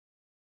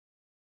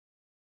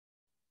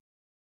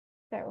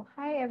So,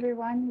 hi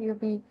everyone. We'll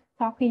be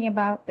talking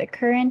about the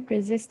current,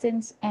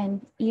 resistance,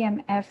 and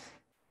EMF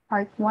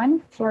part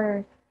 1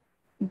 for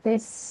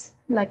this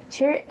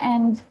lecture.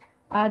 And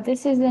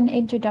this is an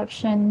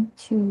introduction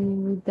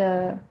to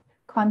the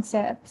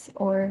concepts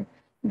or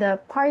the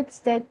parts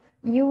that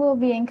you will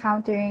be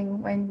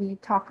encountering when we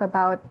talk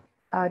about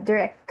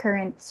direct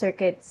current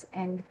circuits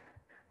and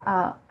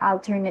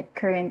alternate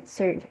current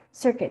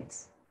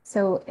circuits.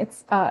 So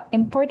it's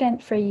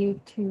important for you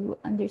to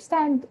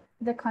understand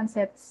the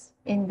concepts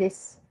in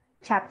this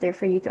chapter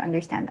for you to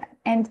understand that.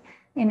 And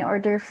in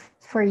order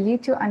for you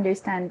to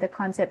understand the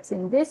concepts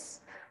in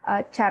this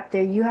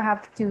chapter, you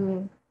have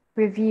to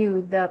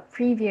review the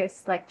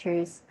previous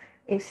lectures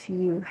if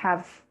you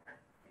have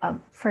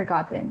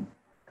forgotten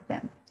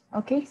them.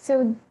 Okay,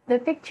 so the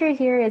picture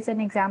here is an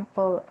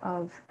example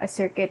of a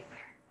circuit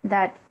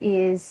that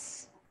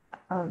is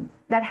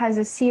that has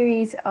a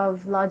series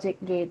of logic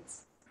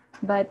gates,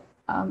 but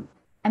I'm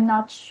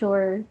not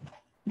sure,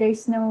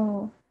 there's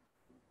no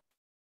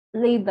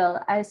label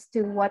as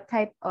to what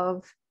type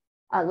of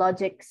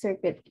logic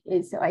circuit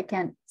is, so I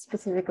can't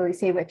specifically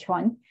say which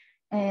one.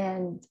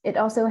 And it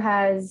also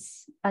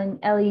has an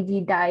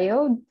LED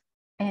diode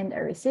and a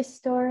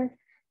resistor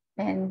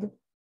and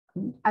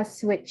a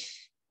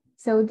switch.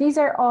 So these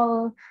are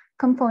all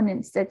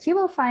components that you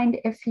will find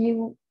if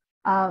you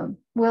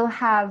will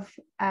have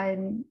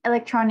an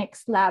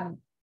electronics lab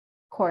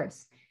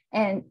course.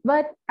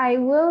 But I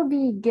will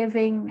be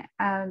giving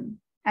an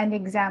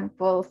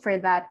example for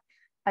that.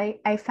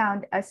 I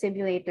found a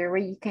simulator where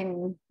you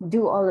can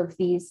do all of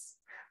these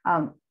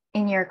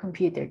in your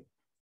computer.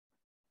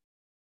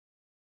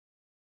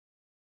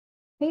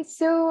 Okay,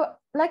 so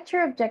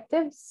lecture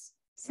objectives.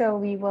 So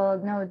we will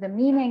know the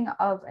meaning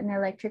of an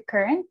electric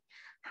current,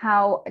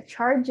 how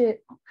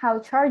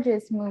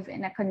charges move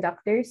in a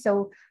conductor.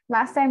 So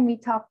last time we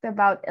talked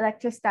about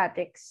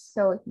electrostatics.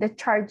 So the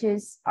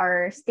charges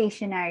are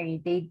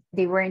stationary.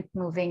 They weren't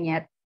moving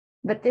yet,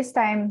 but this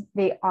time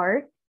they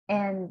are.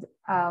 And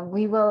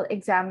we will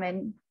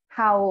examine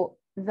how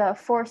the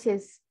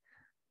forces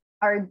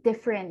are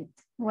different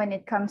when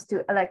it comes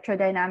to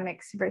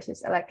electrodynamics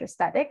versus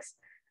electrostatics.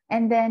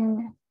 And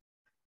then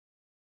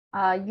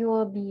you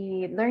will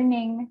be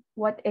learning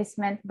what is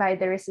meant by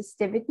the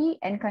resistivity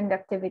and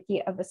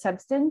conductivity of a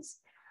substance,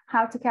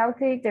 how to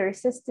calculate the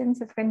resistance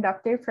of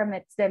conductor from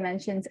its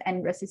dimensions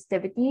and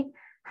resistivity,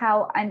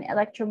 how an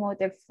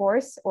electromotive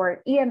force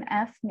or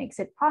EMF makes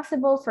it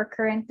possible for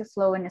current to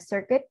flow in a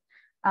circuit,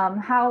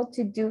 how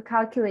to do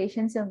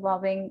calculations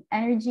involving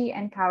energy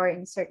and power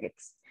in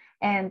circuits.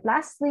 And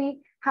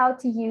lastly, how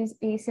to use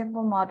a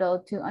simple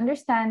model to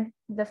understand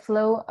the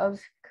flow of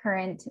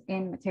current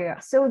in material.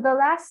 So the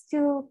last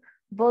two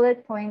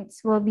bullet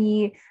points will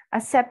be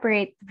a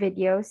separate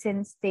video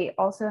since they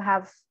also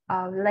have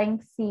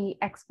lengthy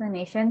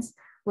explanations,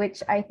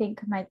 which I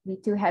think might be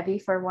too heavy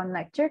for one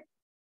lecture.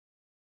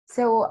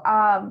 So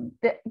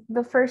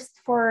the first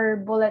four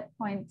bullet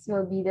points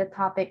will be the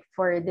topic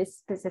for this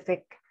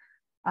specific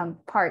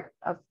part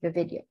of the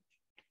video.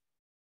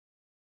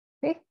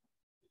 Okay.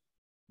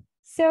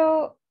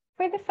 So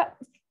for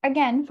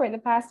the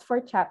past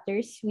 4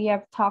 chapters, we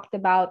have talked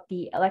about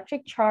the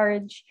electric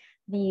charge,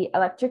 the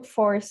electric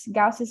force,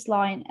 Gauss's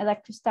law in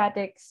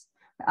electrostatics,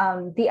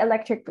 the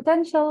electric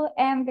potential,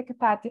 and the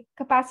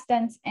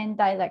capacitance and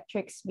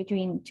dielectrics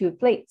between two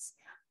plates.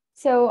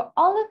 So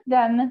all of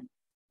them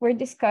were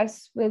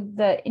discussed with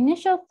the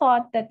initial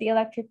thought that the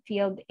electric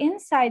field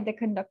inside the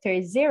conductor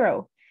is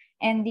 0,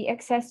 and the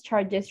excess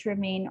charges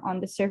remain on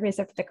the surface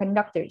of the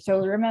conductor. So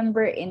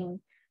remember, in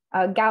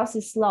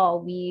Gauss's law,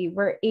 we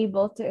were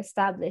able to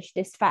establish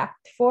this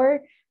fact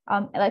for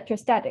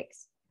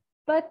electrostatics.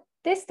 But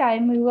this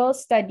time, we will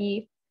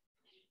study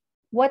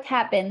what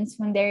happens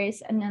when there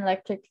is an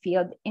electric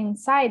field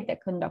inside the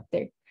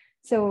conductor.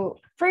 So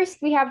first,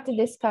 we have to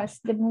discuss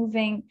the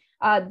movement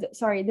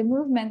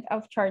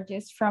of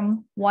charges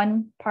from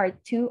one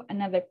part to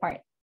another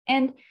part.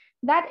 And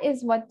that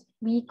is what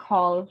we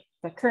call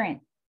the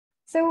current.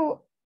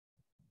 So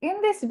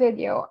in this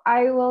video,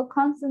 I will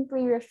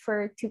constantly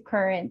refer to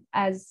current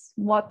as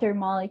water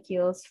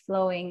molecules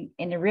flowing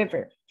in a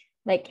river,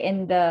 like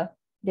in the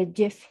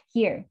GIF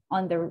here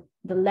on the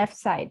left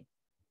side.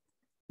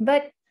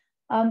 But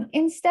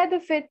instead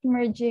of it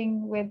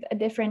merging with a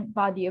different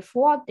body of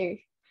water,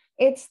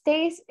 it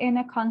stays in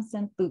a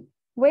constant loop,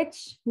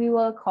 which we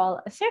will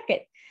call a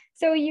circuit.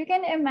 So you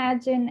can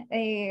imagine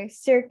a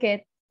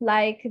circuit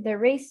like the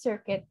race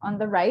circuit on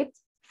the right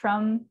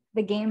from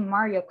the game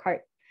Mario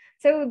Kart.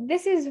 So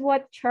this is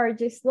what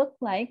charges look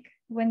like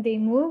when they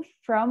move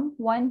from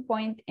one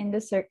point in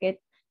the circuit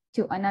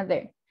to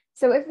another.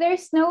 So if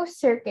there's no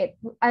circuit,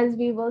 as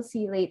we will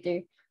see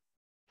later,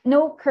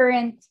 no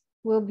current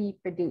will be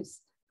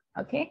produced,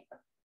 okay?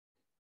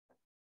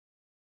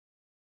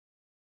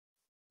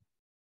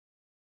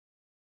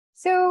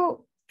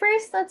 So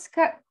first,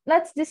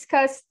 let's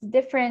discuss the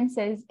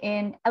differences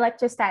in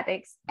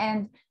electrostatics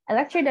and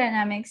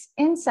electrodynamics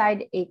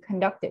inside a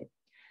conductor.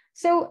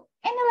 So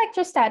in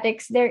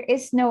electrostatics, there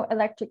is no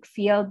electric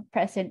field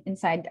present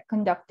inside the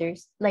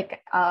conductors,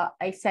 like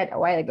I said a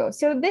while ago.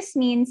 So this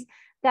means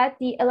that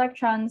the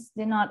electrons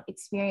do not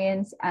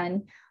experience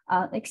an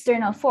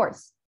external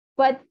force.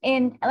 But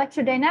in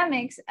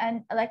electrodynamics,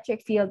 an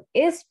electric field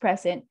is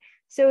present.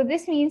 So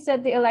this means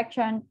that the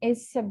electron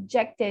is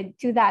subjected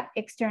to that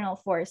external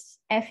force,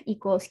 F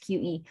equals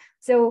QE.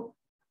 So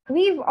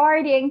we've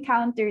already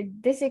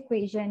encountered this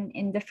equation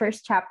in the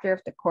first chapter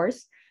of the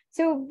course.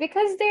 So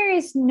because there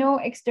is no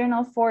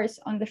external force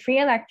on the free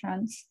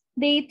electrons,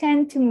 they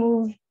tend to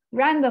move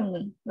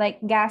randomly,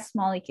 like gas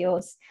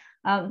molecules.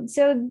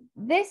 So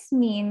this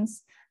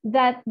means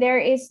that there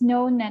is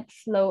no net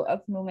flow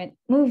of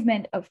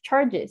movement of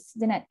charges.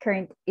 The net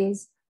current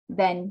is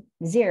then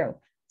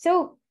zero.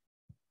 So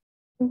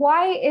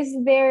why is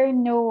there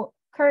no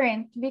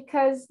current?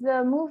 Because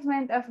the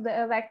movement of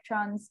the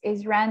electrons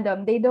is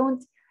random. They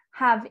don't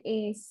have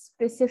a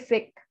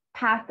specific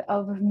path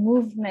of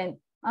movement,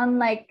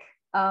 unlike,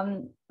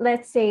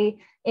 let's say,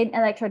 in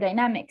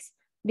electrodynamics,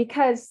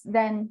 because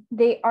then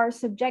they are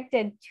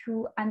subjected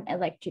to an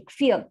electric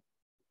field.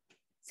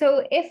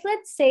 So if,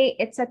 let's say,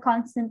 it's a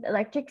constant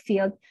electric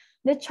field,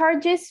 the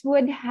charges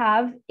would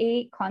have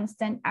a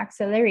constant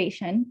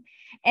acceleration.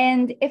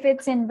 And if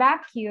it's in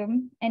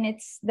vacuum and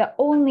it's the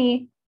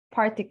only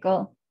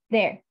particle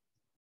there,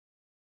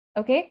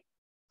 okay?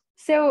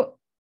 So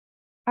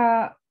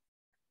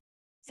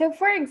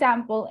for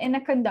example, in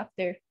a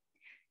conductor,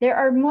 there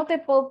are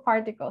multiple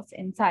particles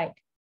inside.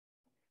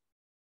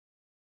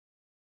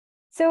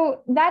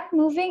 So that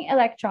moving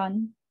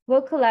electron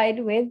will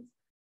collide with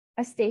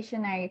a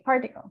stationary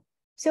particle.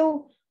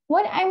 So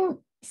what I'm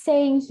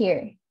saying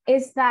here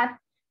is that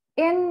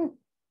in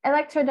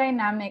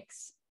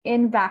electrodynamics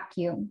in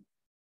vacuum,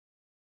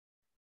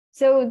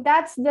 so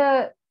that's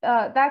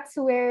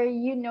where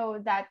you know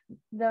that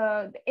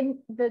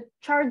the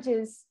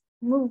charges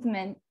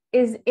movement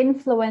is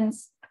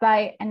influenced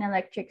by an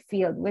electric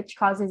field, which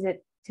causes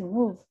it to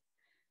move.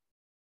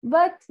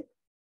 But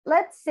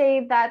let's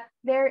say that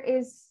there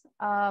is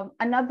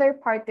another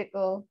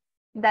particle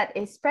that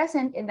is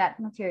present in that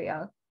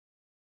material.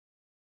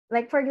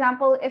 Like, for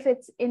example, if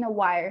it's in a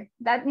wire,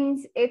 that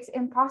means it's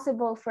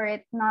impossible for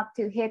it not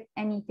to hit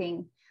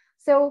anything.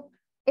 So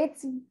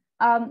it's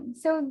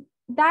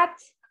that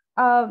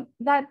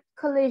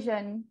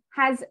collision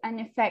has an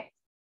effect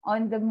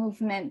on the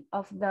movement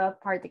of the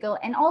particle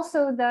and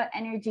also the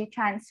energy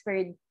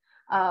transferred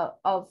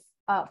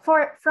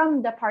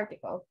from the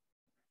particle.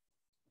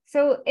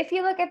 So if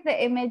you look at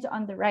the image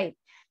on the right,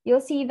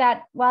 you'll see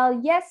that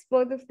while yes,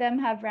 both of them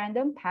have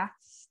random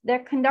paths, the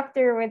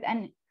conductor with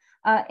an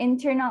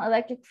internal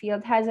electric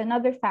field has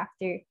another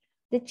factor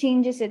that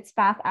changes its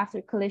path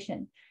after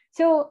collision.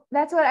 So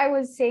that's what I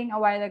was saying a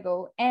while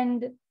ago.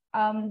 And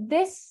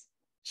this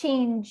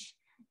change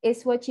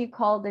is what you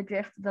call the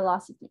drift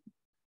velocity.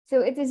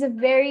 So it is a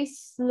very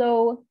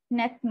slow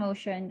net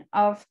motion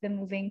of the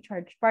moving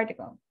charged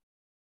particle.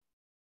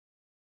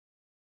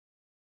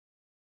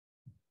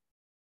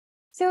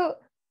 So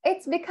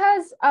it's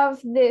because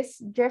of this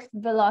drift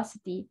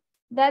velocity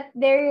that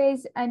there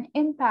is an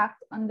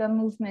impact on the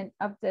movement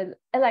of the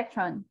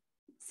electron.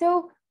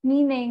 So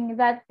meaning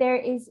that there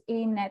is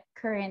a net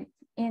current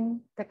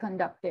in the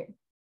conductor.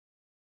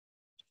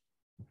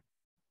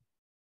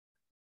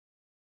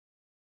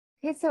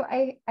 Okay, so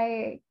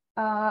I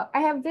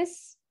have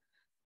this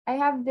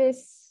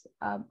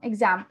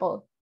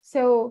example.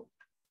 So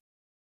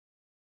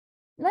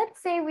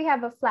let's say we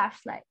have a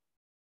flashlight.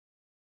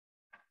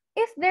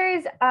 If there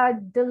is a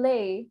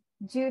delay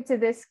due to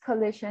this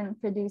collision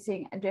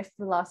producing a drift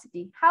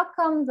velocity, how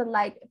come the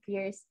light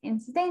appears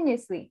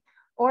instantaneously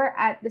or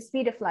at the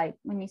speed of light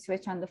when you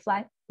switch on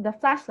the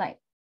flashlight?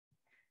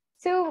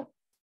 So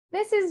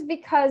this is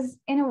because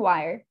in a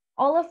wire,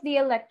 all of the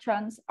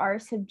electrons are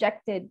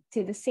subjected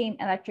to the same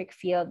electric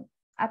field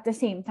at the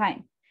same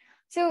time.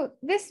 So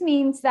this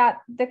means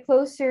that the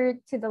closer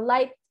to the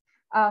light,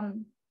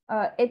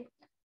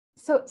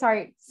 so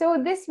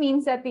this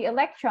means that the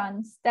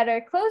electrons that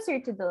are closer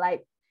to the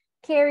light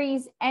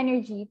carries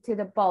energy to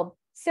the bulb.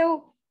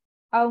 So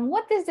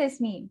what does this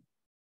mean?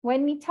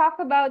 When we talk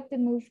about the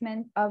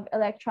movement of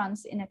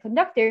electrons in a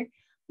conductor,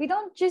 we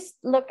don't just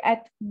look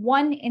at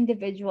one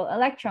individual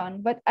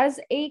electron, but as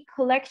a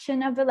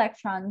collection of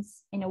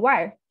electrons in a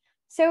wire.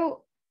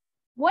 So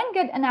one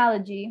good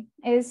analogy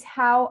is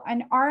how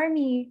an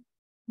army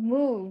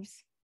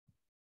moves.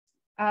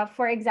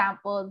 For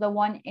example, the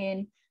one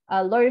in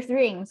Lord of the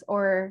Rings,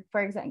 or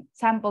for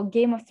example,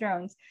 Game of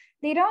Thrones.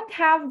 They don't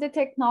have the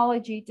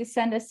technology to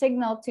send a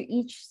signal to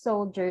each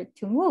soldier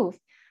to move.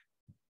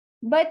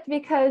 But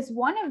because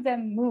one of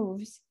them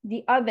moves,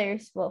 the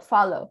others will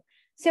follow.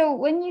 So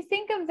when you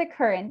think of the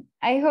current,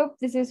 I hope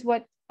this is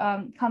what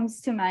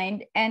comes to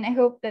mind. And I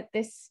hope that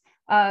this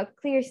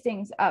clears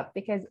things up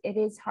because it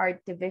is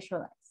hard to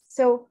visualize.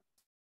 So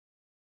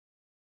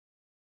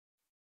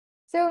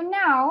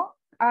now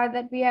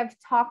that we have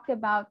talked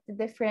about the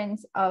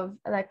difference of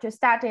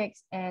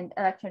electrostatics and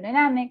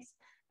electrodynamics,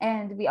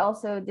 And we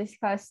also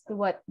discussed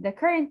what the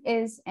current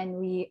is, and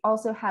we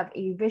also have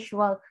a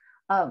visual,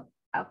 an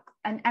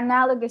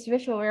analogous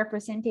visual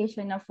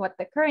representation of what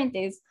the current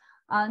is.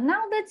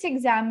 Now let's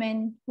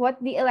examine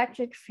what the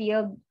electric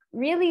field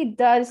really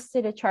does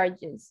to the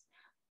charges.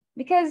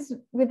 Because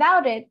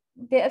without it,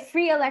 the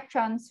free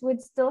electrons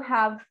would still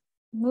have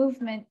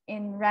movement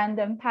in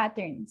random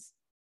patterns.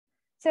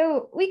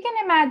 So we can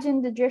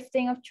imagine the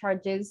drifting of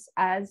charges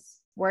as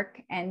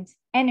work and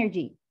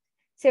energy.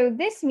 So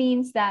this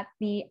means that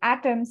the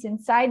atoms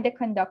inside the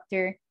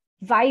conductor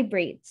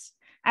vibrates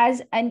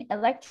as an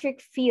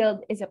electric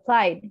field is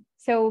applied.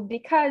 So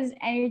because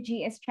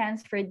energy is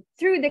transferred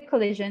through the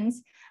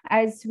collisions,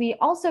 as we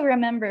also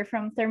remember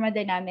from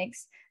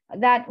thermodynamics,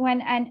 that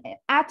when an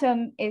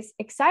atom is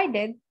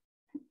excited,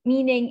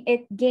 meaning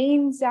it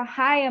gains a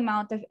high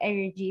amount of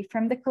energy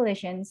from the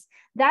collisions,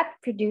 that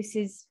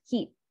produces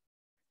heat.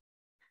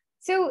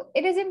 So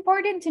it is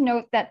important to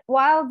note that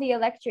while the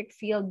electric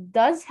field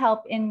does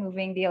help in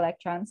moving the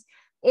electrons,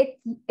 it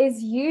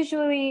is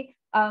usually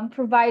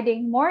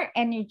providing more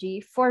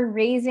energy for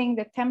raising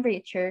the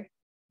temperature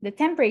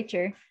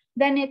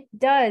than it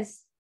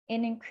does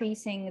in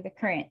increasing the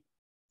current.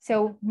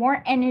 So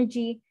more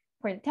energy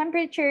for the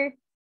temperature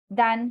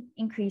than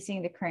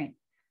increasing the current.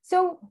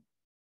 So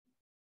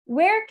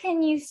where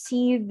can you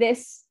see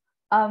this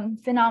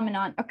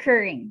phenomenon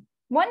occurring?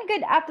 One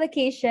good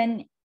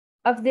application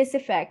of this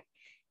effect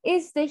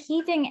is the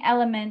heating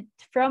element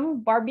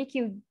from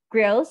barbecue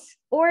grills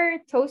or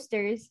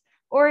toasters,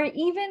 or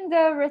even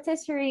the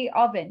rotisserie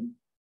oven.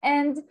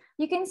 And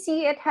you can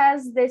see it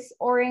has this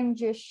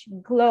orangish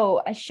glow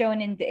as shown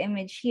in the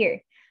image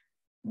here.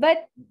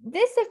 But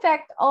this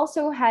effect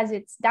also has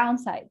its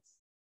downsides.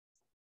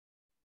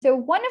 So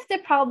one of the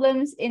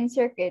problems in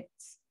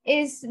circuits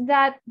is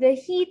that the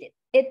heat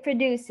it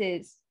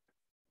produces,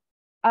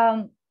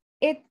 so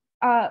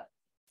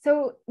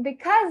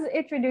because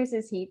it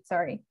produces heat,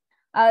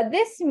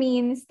 this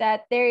means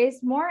that there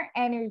is more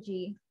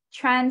energy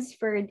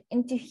transferred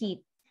into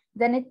heat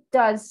than it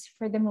does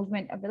for the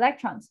movement of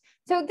electrons.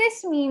 So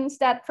this means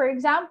that, for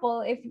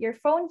example, if your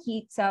phone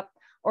heats up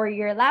or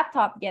your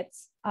laptop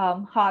gets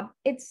hot,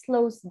 it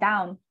slows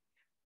down.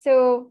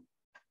 So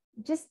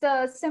just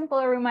a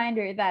simple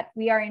reminder that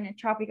we are in a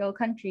tropical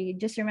country.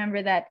 Just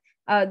remember that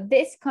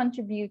this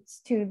contributes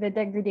to the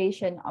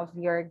degradation of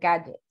your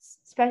gadgets,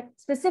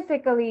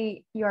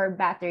 specifically your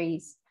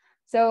batteries.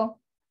 So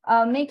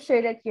make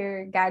sure that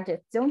your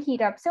gadgets don't heat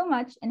up so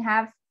much and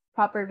have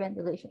proper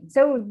ventilation.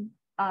 So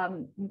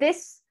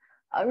this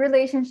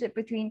relationship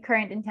between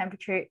current and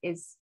temperature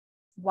is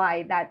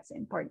why that's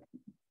important.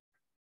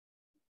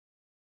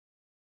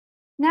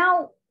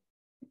 Now,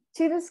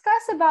 to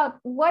discuss about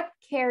what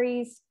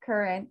carries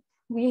current,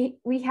 we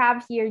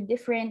have here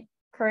different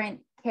current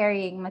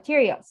carrying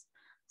materials.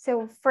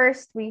 So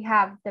first we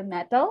have the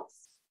metals,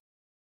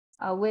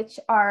 which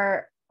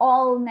are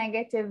all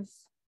negative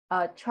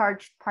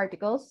charged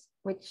particles,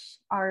 which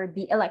are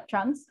the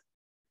electrons.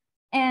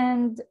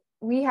 And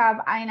we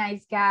have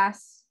ionized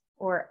gas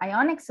or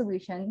ionic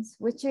solutions,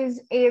 which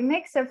is a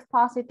mix of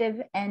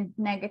positive and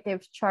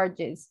negative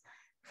charges.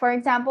 For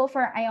example,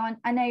 for an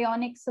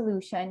ionic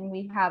solution,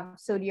 we have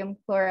sodium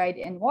chloride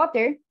in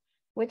water,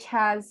 which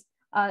has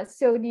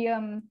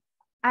sodium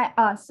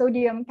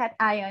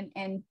cation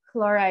and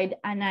chloride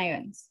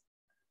anions.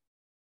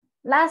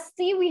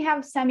 Lastly, we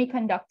have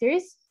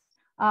semiconductors,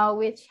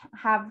 which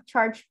have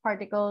charged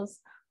particles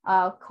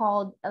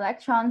called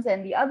electrons,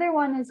 and the other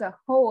one is a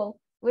hole,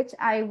 which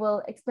I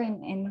will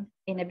explain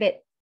in a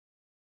bit.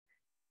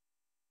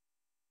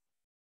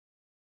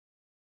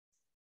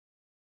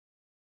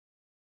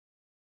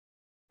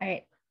 All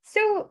right,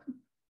 so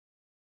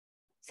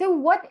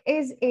what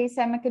is a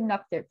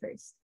semiconductor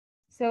first?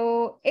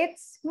 So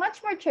it's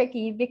much more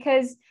tricky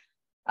because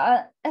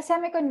a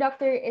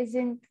semiconductor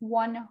isn't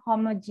one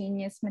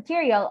homogeneous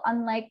material,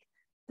 unlike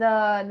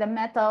the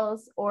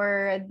metals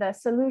or the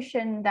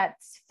solution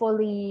that's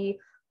fully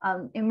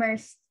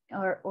immersed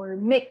or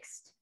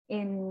mixed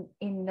in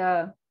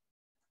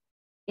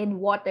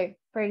water.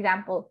 For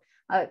example,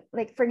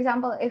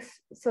 if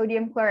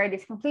sodium chloride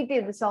is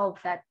completely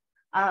dissolved, that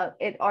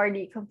it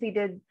already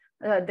completed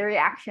the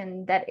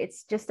reaction, that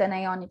it's just an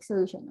ionic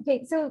solution.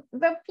 Okay, so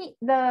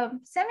the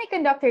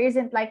semiconductor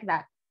isn't like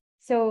that.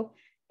 So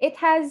it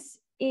has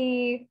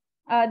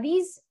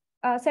these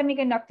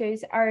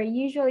semiconductors are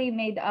usually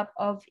made up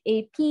of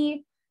a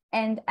P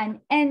and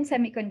an N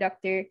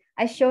semiconductor,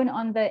 as shown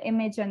on the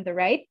image on the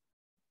right.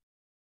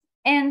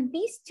 And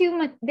these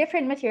two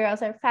different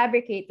materials are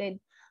fabricated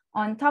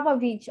on top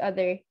of each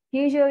other,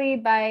 usually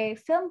by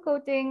film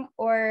coating,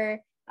 or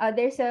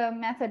there's a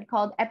method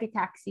called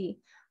epitaxy.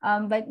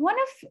 But one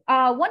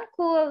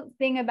cool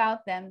thing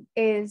about them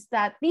is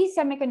that these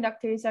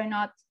semiconductors are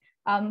not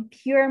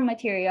pure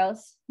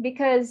materials,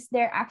 because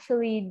they're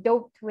actually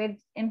doped with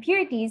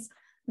impurities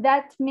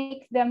that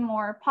make them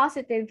more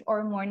positive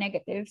or more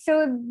negative.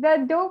 So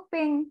the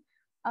doping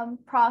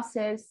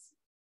process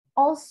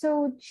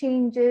also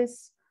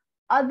changes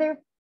other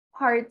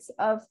parts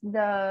of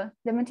the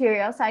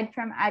material, aside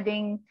from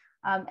adding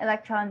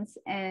electrons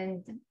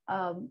and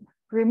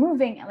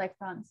removing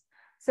electrons.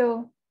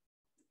 So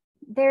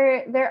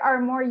there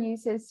are more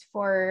uses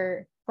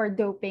for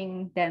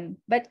doping them.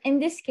 But in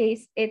this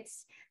case,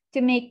 it's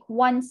to make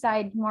one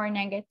side more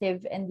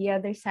negative and the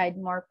other side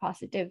more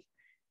positive.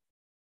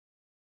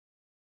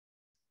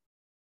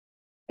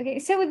 Okay,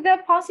 so the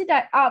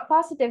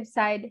positive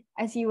side,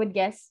 as you would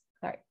guess,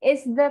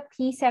 is the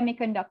p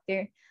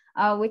semiconductor,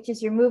 which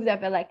is removed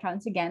of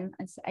electrons again,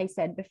 as I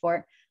said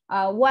before.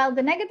 While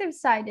the negative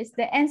side is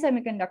the n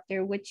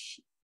semiconductor, which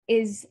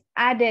is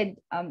added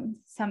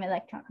some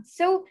electrons.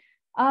 So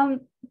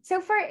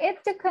for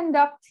it to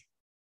conduct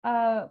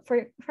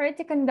for it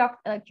to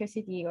conduct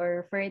electricity,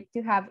 or for it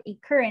to have a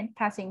current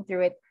passing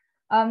through it,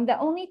 the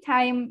only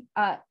time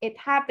it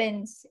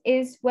happens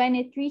is when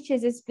it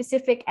reaches a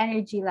specific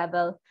energy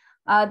level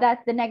that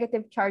the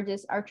negative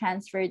charges are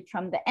transferred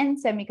from the n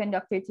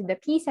semiconductor to the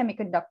p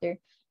semiconductor,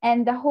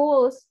 and the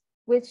holes,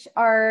 which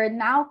are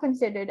now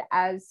considered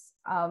as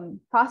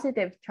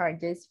positive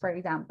charges, for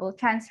example,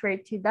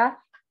 transferred to the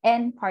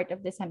n part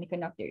of the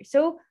semiconductor.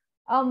 So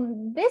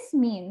this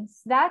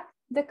means that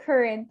the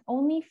current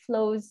only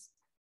flows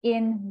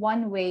in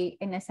one way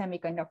in a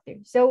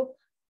semiconductor. So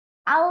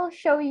I'll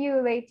show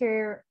you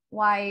later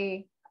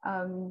why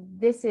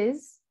this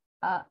is.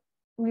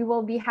 We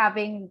will be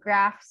having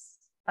graphs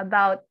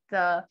about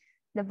the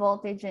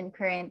voltage and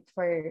current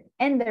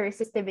and the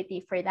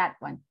resistivity for that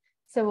one.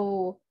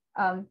 So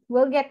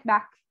we'll get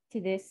back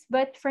to this.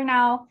 But for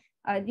now,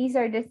 these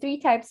are the three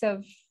types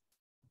of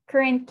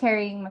current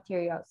carrying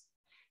materials.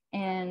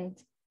 And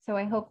so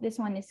I hope this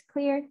one is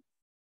clear.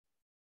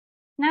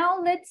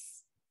 Now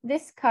let's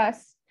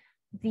discuss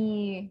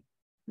the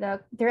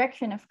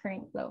direction of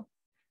current flow.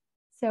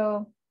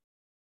 So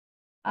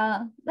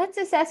let's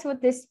assess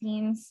what this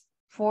means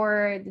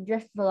for the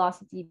drift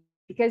velocity,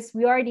 because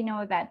we already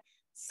know that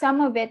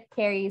some of it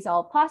carries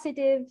all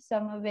positive,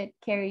 some of it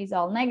carries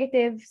all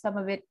negative, some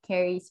of it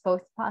carries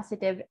both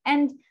positive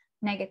and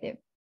negative.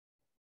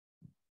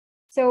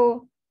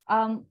 So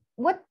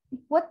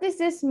what does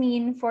this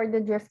mean for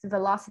the drift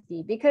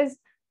velocity? Because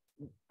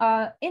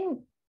in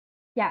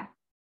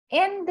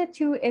the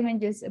two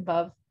images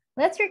above,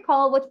 let's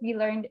recall what we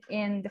learned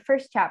in the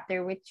first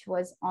chapter, which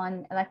was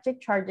on electric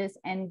charges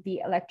and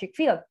the electric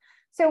field.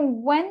 So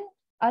when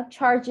a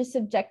charge is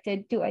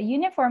subjected to a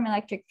uniform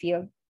electric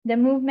field, the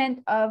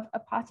movement of a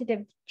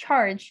positive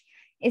charge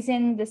is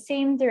in the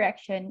same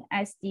direction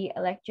as the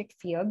electric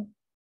field,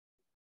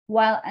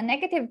 while a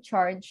negative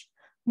charge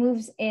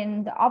moves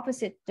in the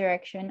opposite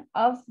direction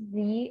of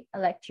the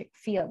electric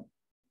field.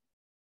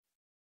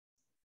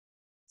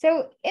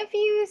 So if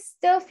you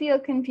still feel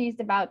confused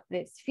about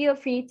this, feel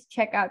free to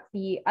check out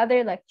the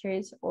other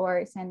lectures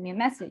or send me a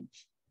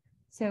message.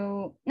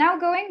 So now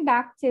going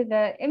back to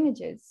the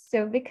images.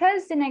 So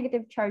because the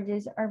negative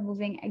charges are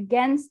moving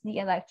against the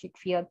electric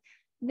field,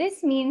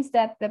 this means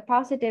that the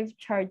positive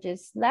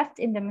charges left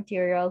in the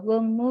material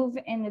will move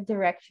in the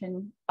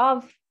direction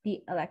of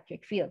the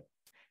electric field.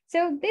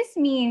 So this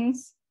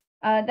means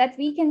that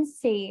we can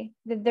say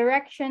the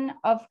direction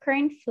of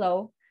current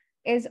flow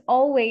is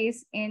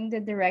always in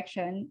the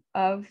direction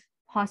of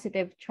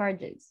positive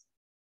charges.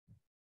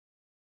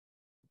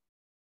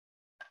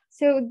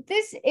 So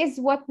this is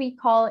what we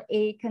call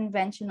a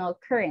conventional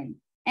current.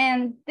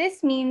 And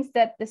this means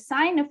that the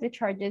sign of the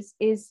charges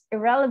is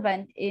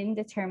irrelevant in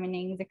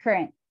determining the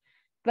current.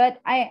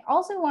 But I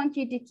also want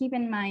you to keep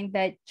in mind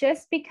that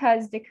just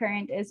because the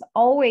current is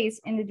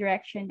always in the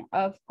direction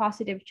of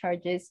positive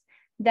charges,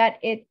 that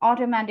it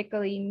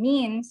automatically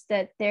means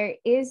that there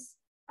is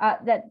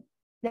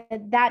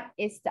that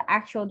is the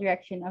actual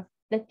direction of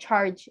the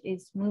charge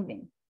is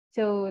moving.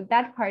 So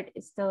that part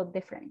is still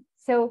different.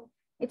 So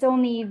it's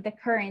only the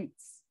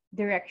current's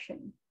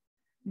direction.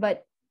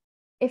 But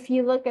if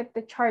you look at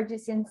the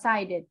charges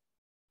inside it,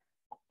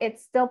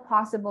 it's still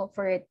possible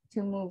for it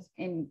to move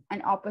in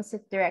an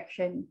opposite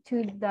direction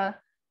to the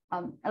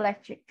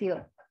electric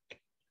field.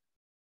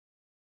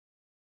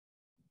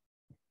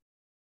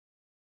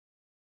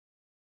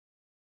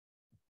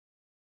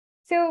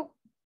 So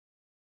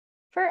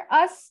for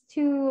us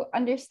to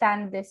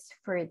understand this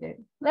further,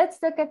 let's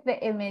look at the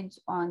image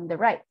on the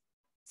right.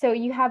 So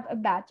you have a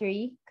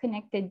battery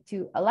connected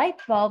to a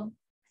light bulb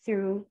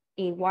through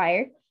a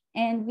wire,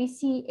 and we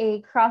see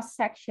a cross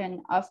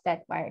section of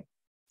that wire.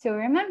 So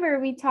remember,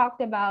 we talked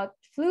about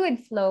fluid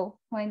flow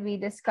when we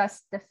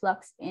discussed the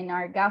flux in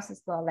our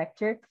Gauss's law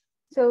lecture.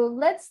 So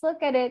let's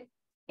look at it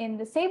in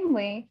the same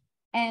way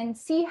and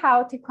see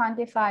how to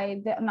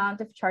quantify the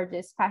amount of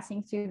charges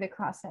passing through the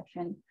cross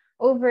section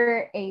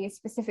over a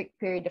specific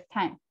period of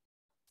time.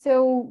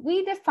 So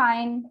we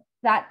define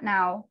that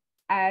now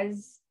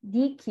as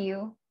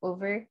dq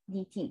over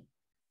dt.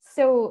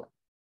 So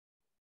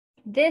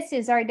this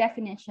is our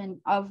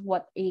definition of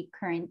what a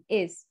current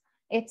is.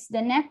 It's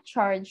the net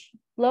charge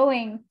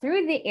flowing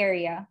through the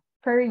area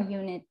per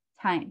unit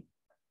time.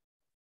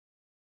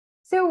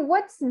 So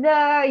what's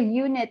the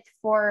unit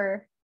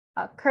for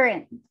a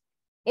current?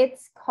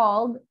 It's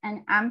called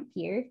an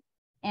ampere,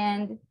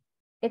 and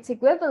it's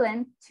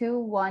equivalent to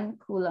 1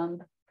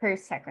 coulomb per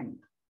second.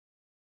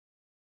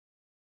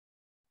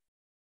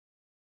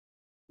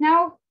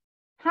 Now,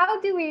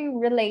 how do we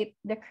relate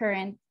the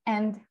current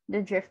and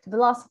the drift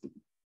velocity?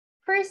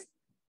 First,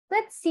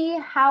 let's see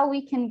how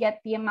we can get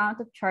the amount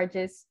of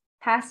charges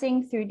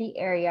passing through the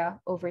area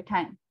over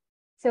time.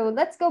 So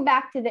let's go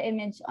back to the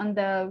image on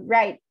the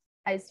right,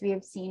 as we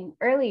have seen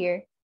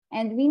earlier.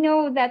 And we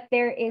know that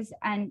there is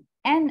an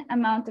n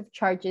amount of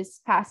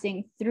charges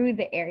passing through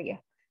the area.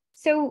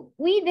 So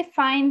we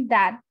define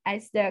that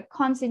as the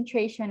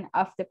concentration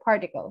of the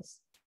particles.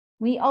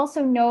 We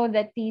also know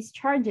that these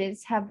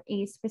charges have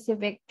a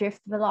specific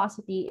drift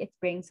velocity it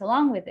brings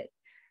along with it.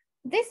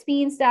 This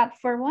means that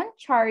for one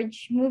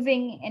charge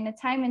moving in a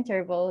time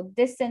interval,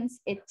 distance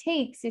it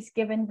takes is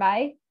given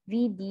by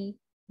Vd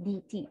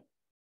dt,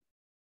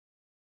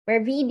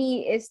 where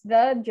Vd is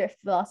the drift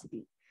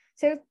velocity.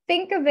 So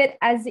think of it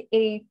as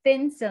a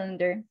thin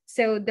cylinder.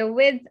 So the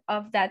width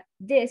of that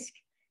disk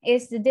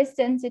is the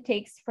distance it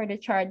takes for the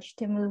charge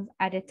to move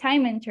at a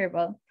time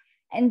interval,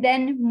 and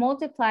then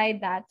multiply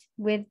that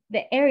with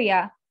the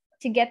area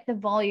to get the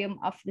volume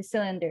of the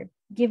cylinder,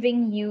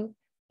 giving you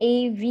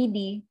a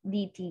Vd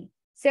dt.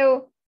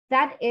 So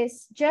that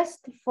is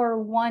just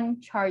for one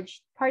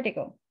charged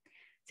particle.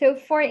 So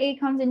for a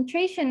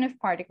concentration of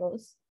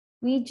particles,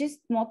 we just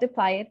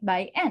multiply it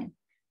by n.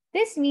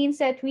 This means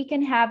that we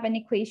can have an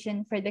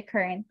equation for the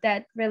current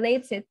that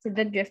relates it to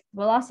the drift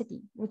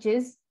velocity, which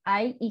is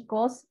I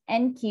equals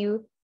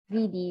NQ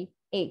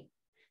VdA.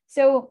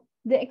 So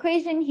the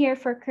equation here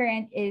for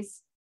current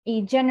is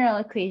a general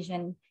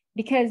equation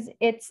because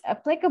it's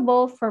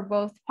applicable for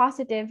both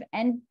positive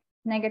and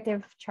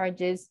negative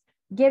charges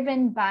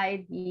given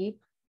by the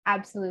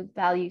absolute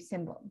value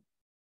symbol.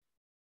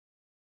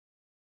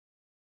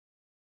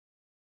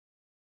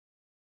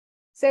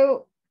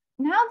 So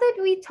now that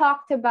we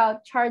talked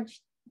about charge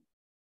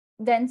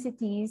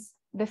densities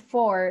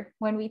before,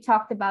 when we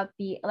talked about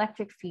the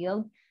electric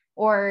field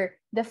or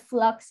the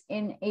flux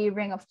in a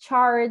ring of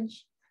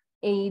charge,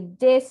 a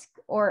disk,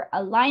 or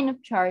a line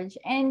of charge,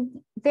 and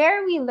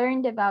there we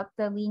learned about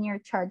the linear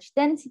charge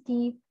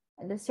density,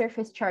 the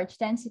surface charge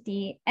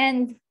density,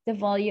 and the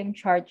volume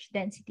charge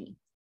density.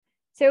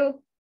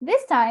 So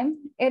this time,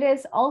 it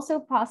is also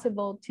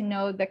possible to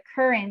know the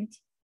current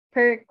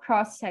per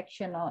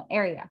cross-sectional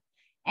area.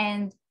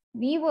 And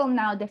we will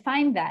now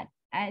define that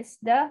as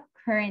the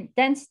current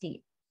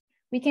density.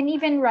 We can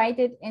even write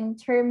it in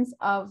terms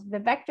of the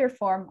vector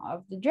form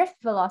of the drift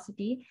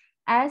velocity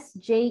as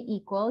J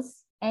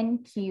equals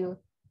NQ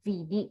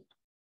Vd.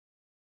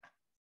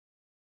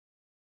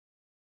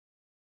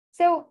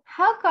 So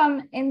how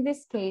come in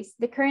this case,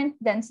 the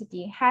current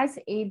density has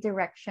a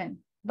direction,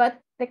 but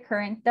the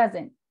current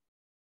doesn't?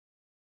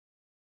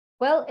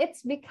 Well,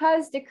 it's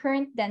because the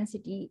current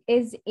density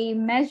is a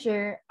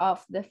measure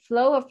of the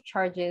flow of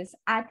charges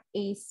at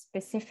a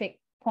specific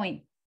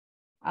point,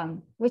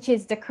 which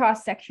is the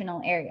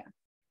cross-sectional area,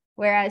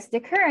 whereas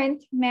the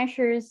current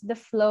measures the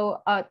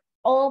flow at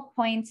all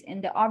points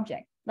in the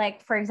object,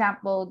 like, for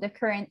example, the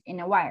current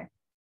in a wire.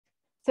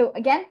 So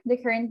again, the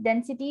current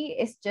density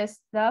is just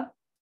the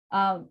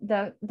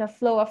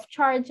flow of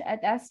charge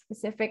at a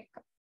specific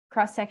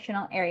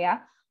cross-sectional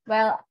area,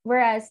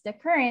 whereas the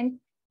current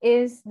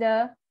is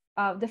the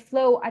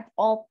flow at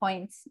all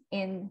points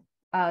in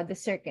the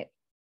circuit.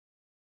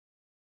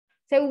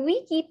 So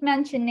we keep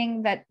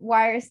mentioning that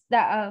wires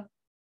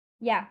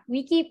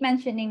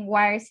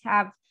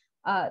have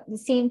the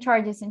same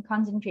charges and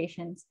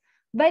concentrations.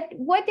 But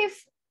what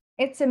if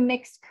it's a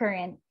mixed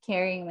current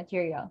carrying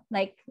material,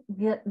 like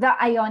the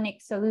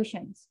ionic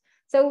solutions?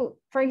 So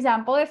for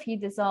example, if you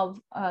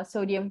dissolve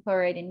sodium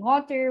chloride in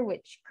water,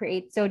 which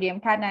creates sodium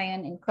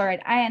cation and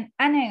chloride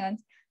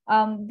anions,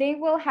 they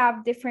will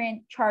have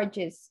different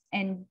charges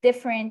and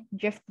different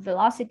drift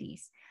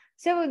velocities.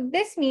 So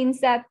this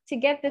means that to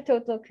get the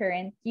total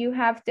current, you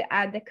have to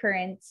add the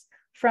currents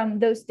from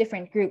those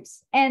different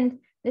groups. And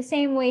the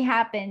same way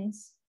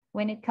happens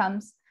when it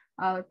comes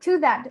to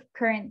that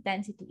current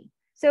density.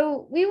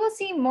 So we will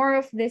see more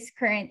of this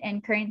current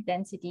and current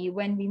density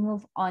when we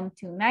move on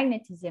to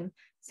magnetism.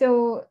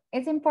 So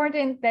it's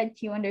important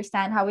that you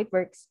understand how it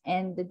works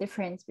and the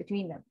difference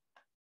between them.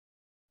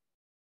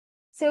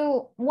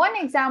 So one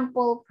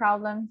example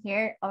problem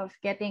here of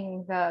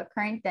getting the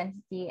current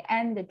density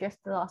and the drift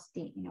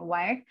velocity in a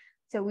wire.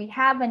 So we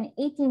have an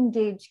 18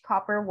 gauge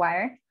copper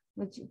wire,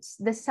 which is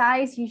the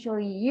size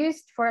usually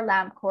used for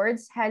lamp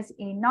cords, has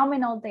a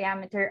nominal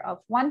diameter of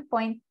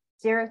 1.02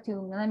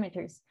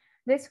 millimeters.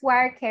 This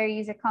wire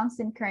carries a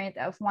constant current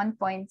of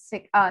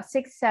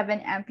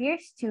 1.67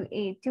 amperes to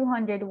a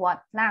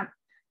 200-watt lamp.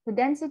 The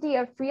density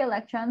of free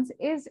electrons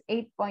is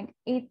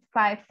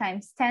 8.85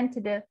 times 10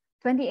 to the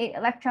 28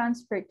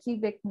 electrons per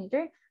cubic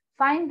meter.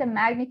 Find the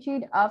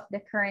magnitude of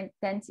the current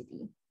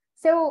density.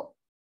 So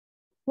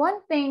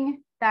one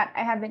thing that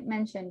I haven't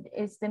mentioned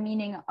is the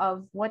meaning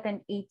of what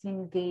an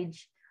 18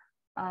 gauge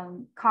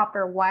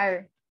copper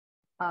wire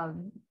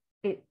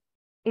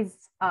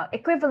is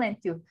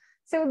equivalent to.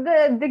 So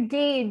the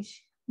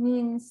gauge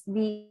means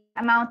the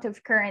amount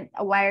of current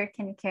a wire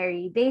can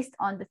carry based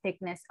on the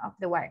thickness of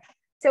the wire.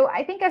 So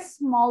I think a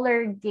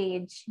smaller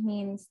gauge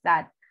means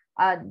that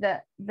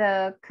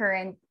the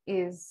current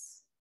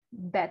is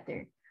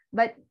better.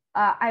 But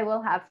I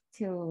will have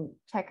to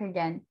check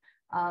again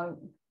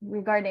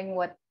regarding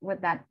what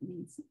that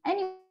means.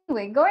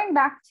 Anyway, going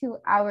back to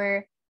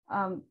our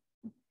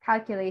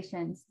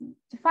calculations,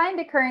 to find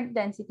the current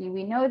density,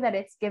 we know that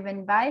it's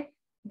given by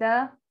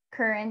the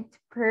current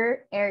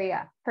per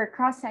area, per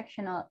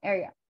cross-sectional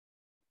area.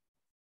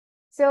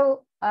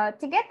 So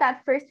to get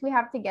that, first we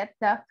have to get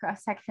the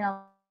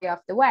cross-sectional area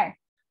of the wire,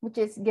 which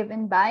is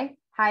given by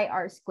pi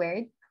r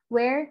squared,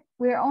 where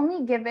we're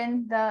only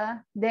given the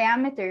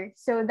diameter.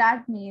 So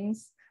that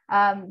means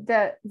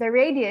the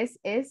radius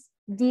is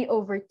d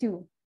over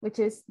 2, which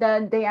is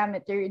the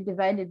diameter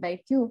divided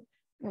by 2,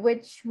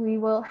 which we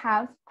will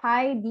have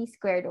pi d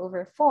squared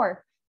over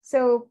 4.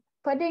 So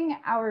putting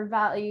our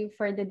value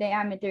for the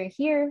diameter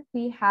here,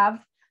 we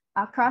have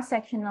a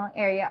cross-sectional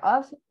area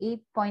of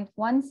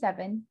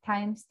 8.17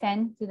 times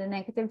 10 to the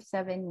negative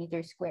 7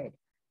 meters squared.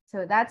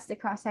 So that's the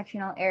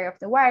cross-sectional area of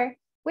the wire,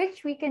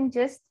 which we can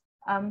just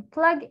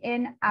plug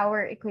in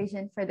our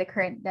equation for the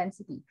current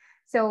density.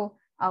 So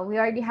we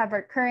already have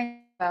our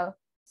current.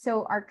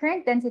 So our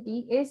current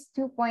density is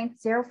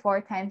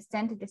 2.04 times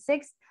 10 to the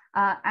 6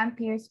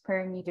 amperes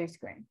per meter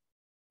squared.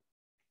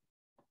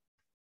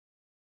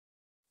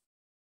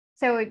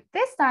 So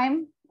this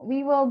time,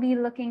 we will be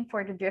looking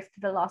for the drift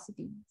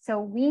velocity.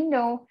 So we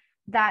know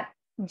that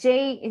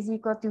J is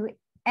equal to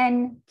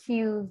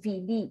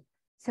NQVD.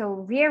 So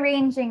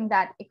rearranging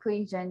that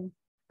equation,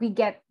 we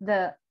get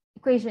the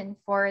equation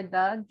for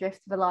the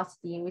drift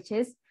velocity, which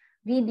is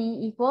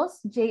VD equals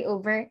J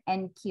over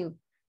NQ.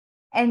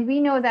 And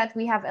we know that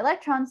we have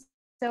electrons,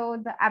 so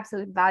the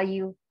absolute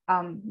value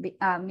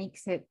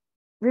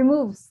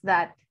removes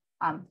that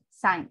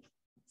sign.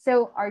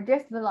 So our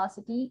drift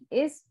velocity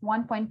is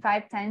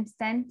 1.5 times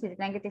 10 to the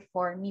negative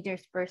 4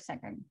 meters per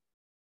second.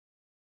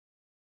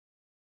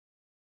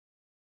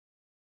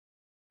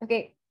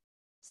 Okay,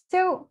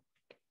 so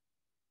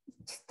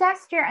to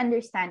test your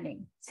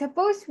understanding,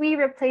 suppose we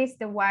replace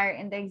the wire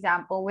in the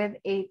example with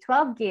a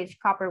 12 gauge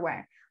copper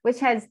wire,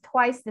 which has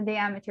twice the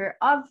diameter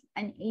of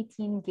an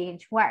 18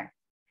 gauge wire.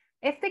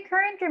 If the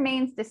current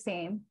remains the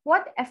same,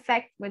 what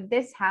effect would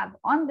this have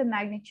on the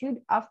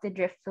magnitude of the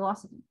drift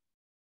velocity?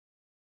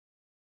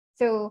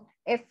 So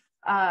if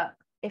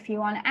you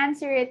want to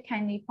answer it,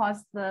 kindly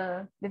pause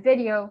the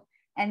video,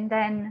 and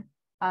then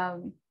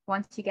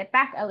once you get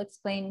back, I'll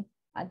explain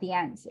the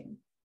answer.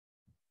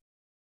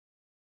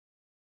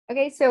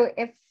 Okay, so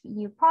if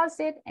you pause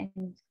it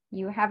and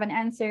you have an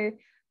answer,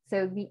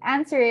 so the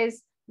answer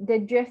is the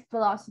drift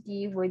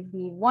velocity would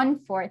be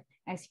 1/4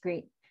 as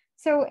great.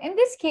 So in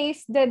this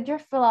case, the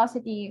drift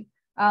velocity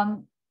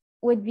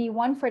would be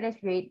 1/4 as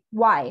great.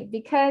 Why?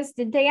 Because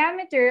the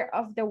diameter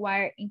of the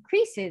wire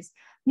increases,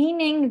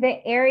 meaning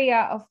the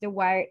area of the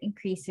wire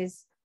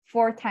increases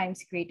 4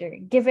 times greater,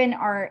 given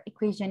our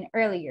equation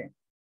earlier.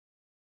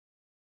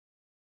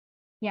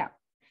 Yeah.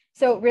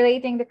 So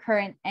relating the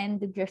current and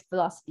the drift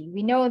velocity,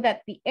 we know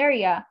that the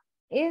area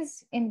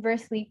is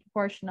inversely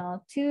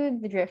proportional to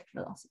the drift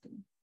velocity.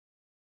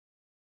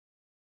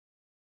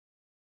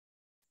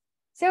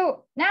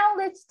 So now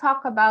let's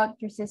talk about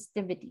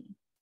resistivity.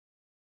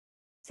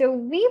 So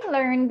we've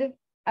learned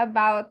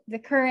about the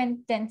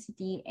current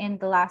density in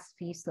the last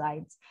few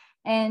slides,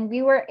 and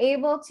we were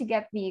able to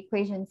get the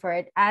equation for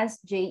it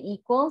as J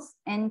equals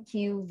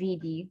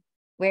NQVD,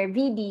 where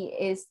VD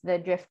is the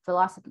drift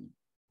velocity.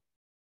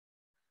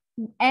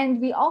 And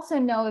we also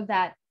know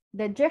that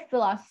the drift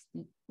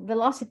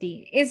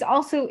velocity is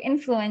also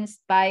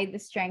influenced by the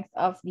strength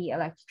of the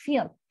electric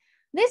field.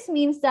 This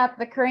means that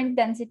the current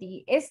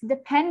density is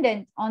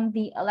dependent on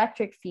the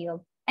electric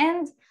field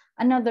and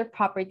another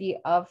property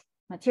of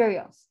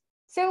materials.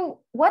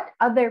 So what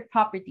other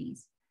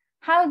properties?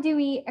 How do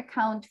we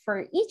account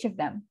for each of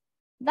them?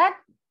 That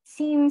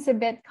seems a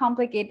bit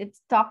complicated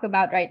to talk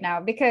about right now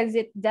because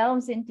it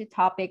delves into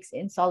topics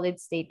in solid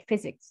state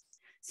physics.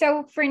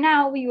 So for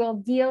now, we will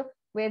deal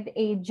with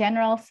a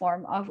general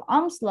form of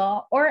Ohm's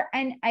law or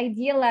an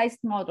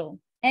idealized model.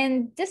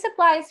 And this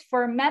applies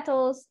for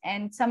metals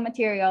and some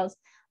materials.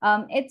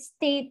 It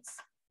states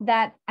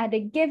that at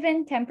a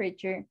given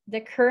temperature, the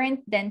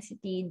current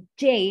density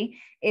J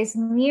is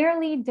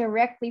nearly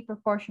directly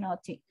proportional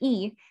to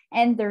E,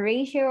 and the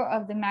ratio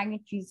of the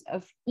magnitudes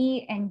of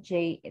E and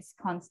J is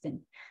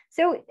constant.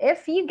 So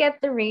if you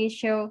get the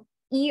ratio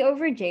E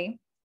over J,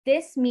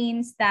 this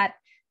means that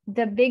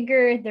the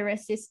bigger the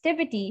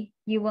resistivity,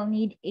 you will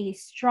need a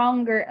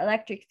stronger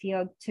electric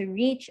field to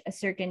reach a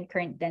certain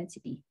current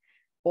density.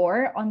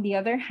 Or on the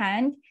other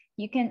hand,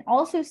 you can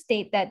also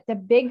state that the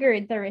bigger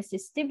the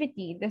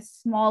resistivity, the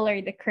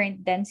smaller the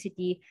current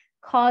density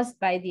caused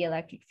by the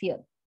electric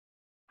field.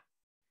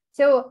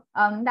 So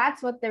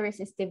that's what the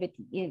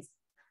resistivity is.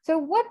 So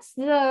what's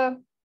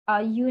the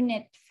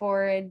unit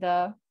for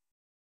the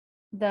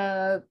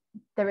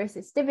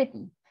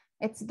resistivity?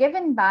 It's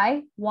given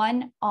by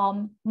 1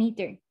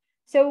 Ohmmeter.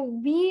 So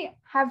we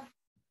have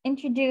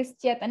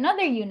introduced yet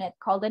another unit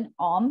called an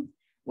ohm,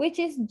 which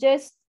is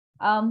just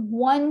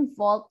 1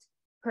 volt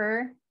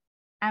per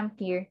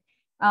ampere.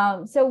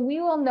 So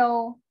we will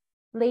know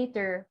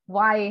later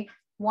why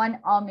 1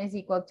 ohm is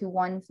equal to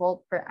 1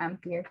 volt per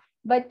ampere.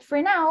 But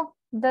for now,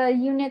 the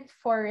unit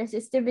for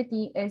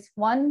resistivity is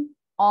 1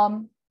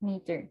 ohm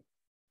meter.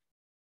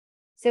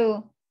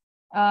 So,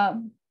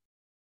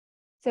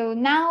 so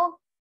now,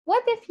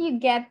 what if you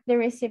get the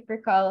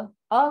reciprocal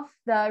of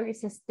the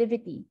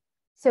resistivity?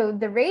 So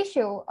the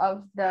ratio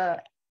of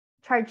the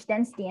charge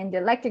density and the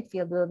electric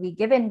field will be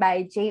given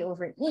by J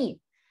over E.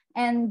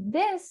 And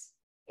this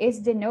is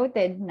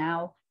denoted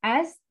now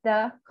as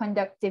the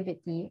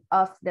conductivity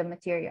of the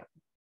material.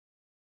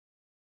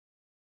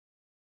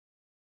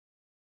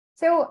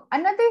 So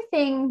another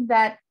thing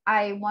that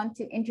I want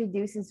to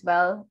introduce as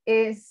well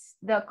is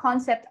the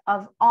concept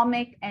of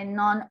ohmic and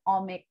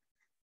non-ohmic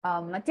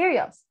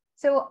materials.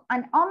 So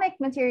an ohmic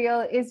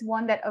material is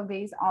one that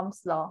obeys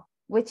Ohm's law,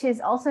 which is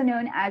also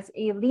known as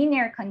a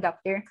linear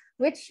conductor,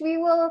 which we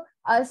will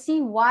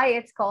see why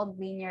it's called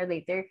linear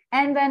later.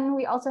 And then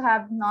we also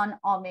have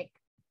non-ohmic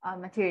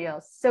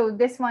materials. So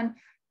this one,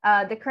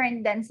 the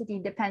current density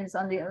depends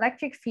on the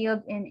electric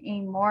field in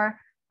a more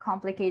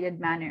complicated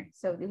manner.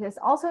 So this is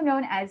also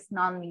known as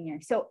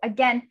nonlinear. So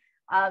again,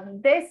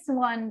 this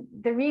one,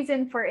 the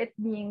reason for it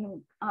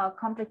being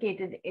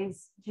complicated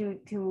is due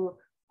to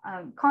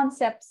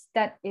concepts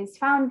that is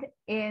found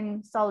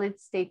in solid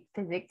state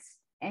physics,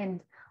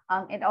 and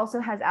it also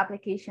has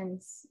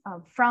applications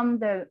from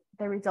the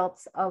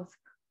results of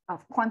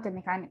quantum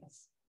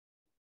mechanics.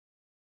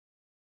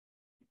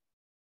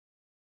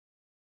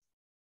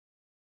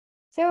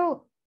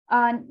 So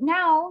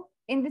now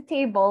in the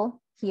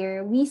table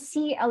here, we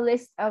see a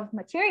list of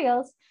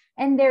materials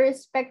and their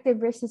respective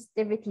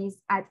resistivities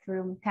at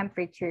room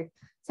temperature.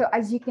 So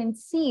as you can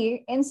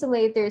see,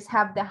 insulators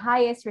have the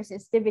highest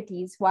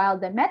resistivities while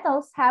the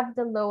metals have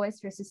the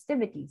lowest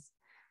resistivities.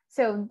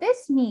 So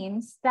this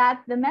means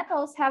that the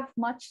metals have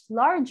much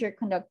larger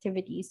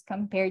conductivities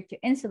compared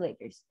to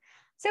insulators.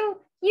 So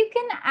you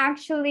can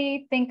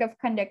actually think of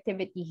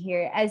conductivity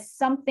here as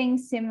something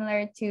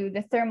similar to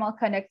the thermal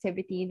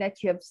conductivity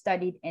that you have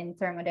studied in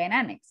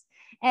thermodynamics.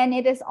 And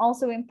it is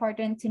also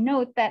important to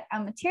note that a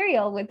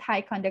material with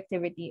high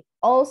conductivity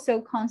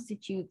also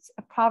constitutes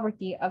a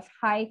property of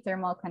high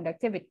thermal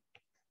conductivity.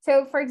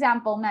 So for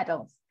example,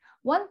 metals.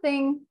 One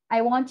thing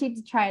I want you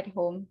to try at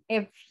home,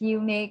 if you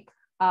make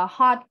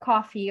hot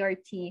coffee or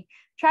tea,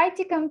 try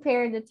to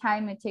compare the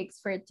time it takes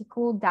for it to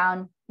cool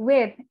down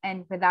with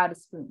and without a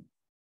spoon.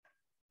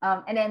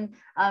 And then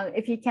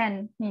if you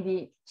can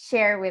maybe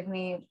share with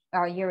me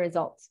your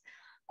results.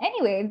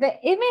 Anyway, the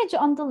image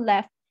on the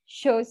left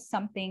shows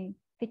something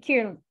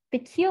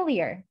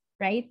peculiar,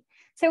 right?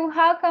 So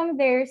how come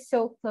they're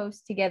so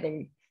close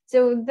together?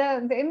 So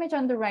the image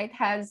on the right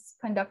has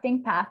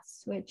conducting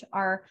paths, which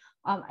are,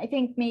 I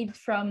think, made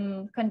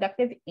from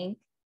conductive ink.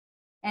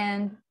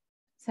 And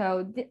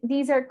so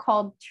these are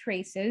called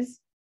traces.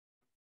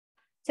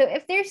 So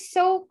if they're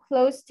so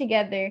close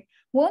together,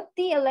 won't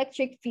the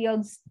electric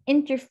fields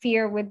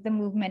interfere with the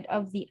movement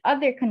of the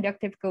other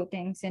conductive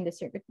coatings in the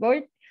circuit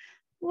board?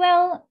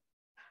 Well,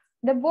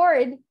 the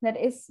board that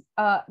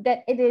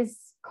it is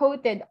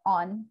coated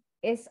on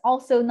is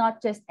also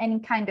not just any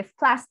kind of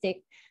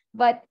plastic,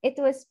 but it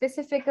was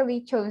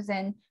specifically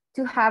chosen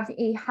to have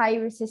a high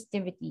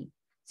resistivity.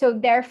 So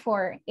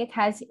therefore, it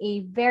has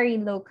a very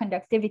low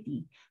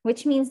conductivity,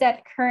 which means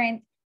that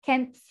current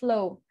can't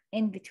flow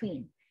in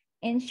between.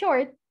 In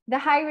short, the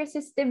high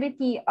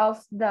resistivity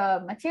of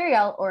the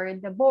material or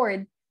the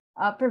board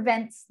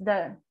prevents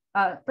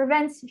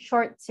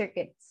short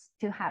circuits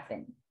to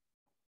happen.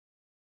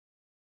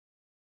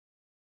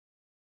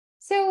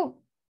 So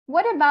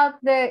what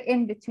about the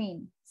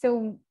in-between?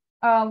 So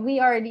we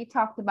already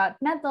talked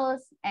about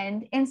metals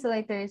and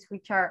insulators,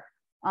 which are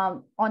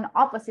on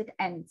opposite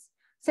ends.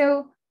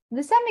 So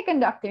the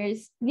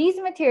semiconductors, these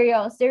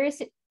materials, their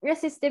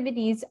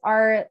resistivities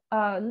are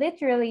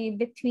literally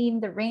between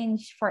the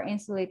range for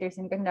insulators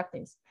and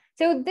conductors.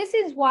 So this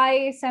is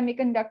why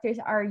semiconductors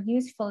are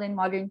useful in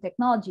modern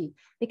technology,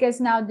 because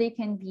now they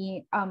can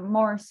be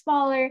more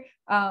smaller,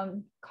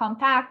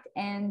 compact,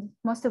 and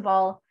most of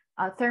all,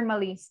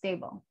 thermally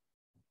stable.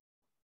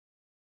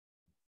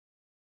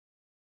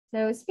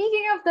 So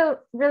speaking of the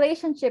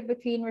relationship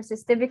between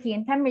resistivity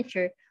and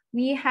temperature,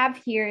 we have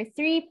here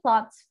 3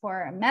 plots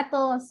for a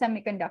metal,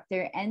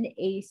 semiconductor, and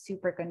a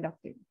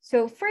superconductor.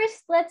 So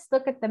first, let's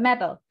look at the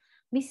metal.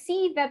 We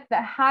see that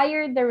the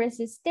higher the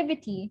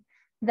resistivity,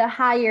 the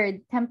higher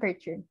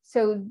temperature.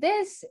 So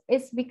this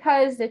is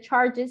because the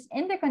charges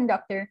in the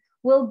conductor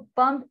will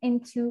bump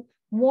into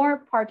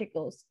more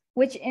particles,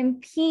 which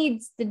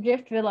impedes the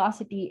drift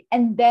velocity,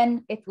 and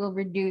then it will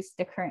reduce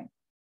the current.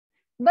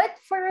 But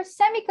for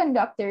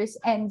semiconductors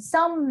and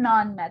some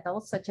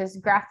non-metals, such as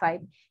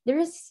graphite,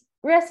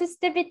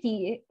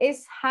 resistivity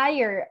is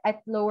higher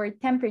at lower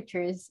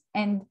temperatures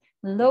and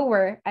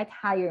lower at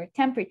higher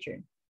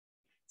temperature.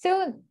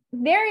 So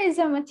there is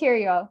a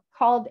material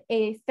called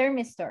a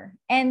thermistor,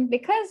 and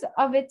because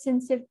of its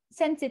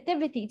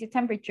sensitivity to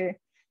temperature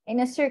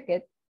in a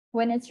circuit,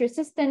 when its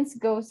resistance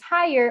goes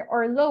higher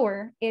or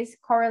lower is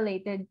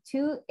correlated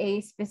to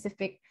a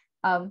specific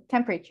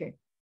temperature.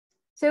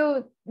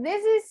 So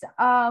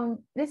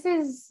this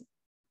is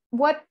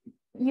what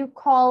you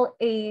call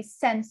a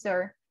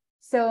sensor.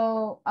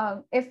 So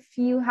if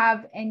you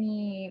have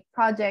any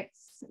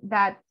projects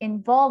that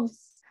involves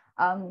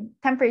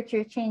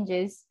temperature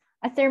changes,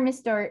 a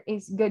thermistor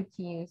is good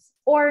to use.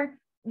 Or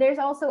there's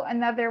also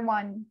another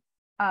one,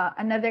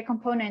 another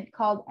component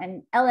called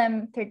an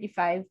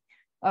LM35,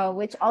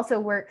 which also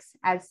works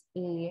as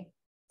a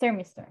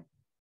thermistor.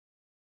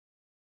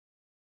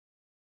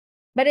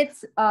 But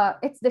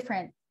it's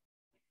different.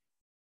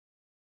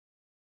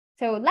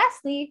 So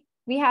lastly,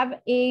 we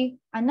have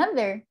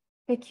another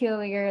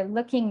peculiar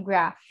looking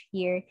graph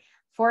here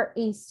for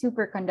a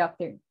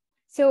superconductor.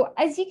 So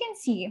as you can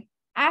see,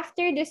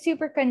 after the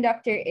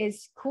superconductor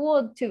is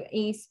cooled to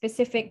a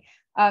specific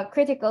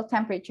critical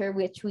temperature,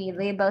 which we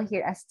label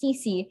here as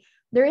TC,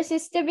 the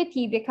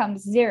resistivity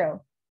becomes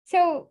 0.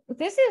 So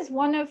this is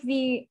one of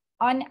the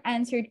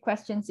unanswered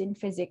questions in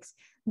physics.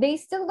 They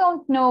still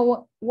don't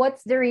know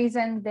what's the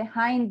reason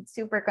behind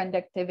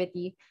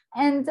superconductivity.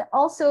 And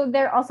also,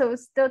 they're also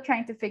still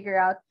trying to figure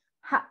out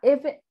if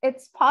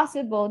it's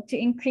possible to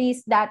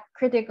increase that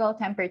critical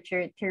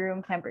temperature to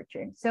room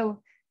temperature.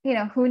 So,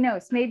 who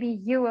knows? Maybe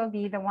you will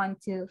be the one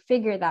to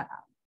figure that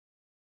out.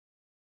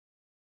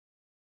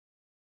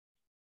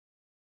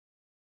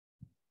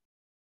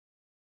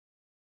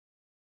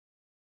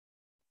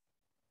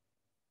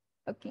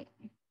 Okay.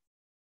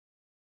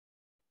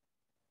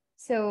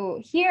 So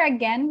here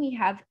again, we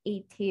have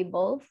a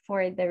table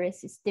for the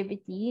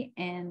resistivity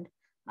and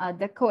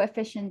the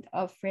coefficient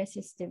of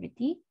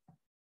resistivity.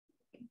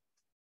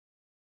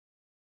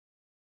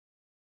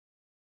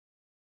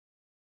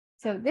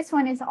 So this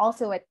one is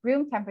also at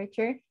room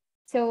temperature.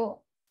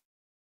 So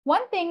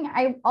one thing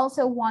I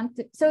also want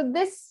to, so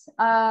this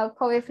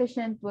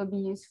coefficient will be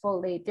useful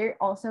later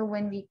also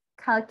when we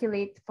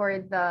calculate for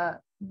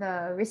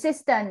the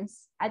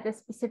resistance at a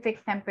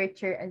specific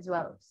temperature as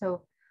well.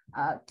 So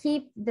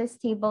keep this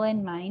table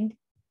in mind.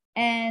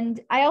 And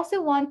I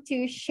also want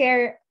to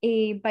share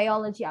a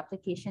biology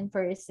application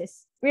for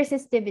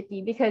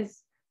resistivity,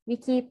 because we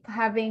keep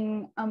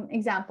having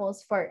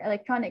examples for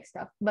electronic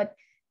stuff, but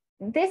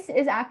this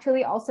is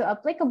actually also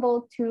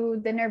applicable to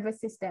the nervous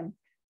system.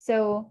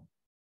 So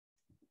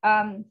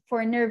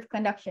for nerve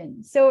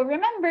conduction. So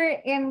remember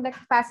in the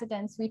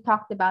capacitance, we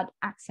talked about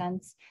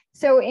axons.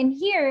 So in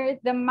here,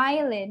 the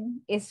myelin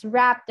is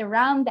wrapped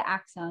around the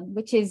axon,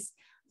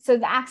 so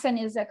the axon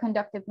is a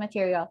conductive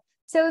material.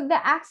 So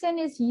the axon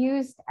is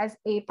used as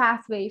a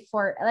pathway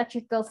for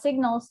electrical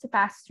signals to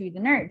pass through the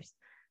nerves.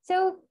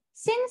 So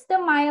since the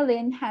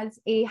myelin has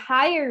a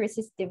higher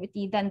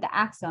resistivity than the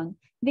axon,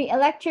 the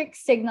electric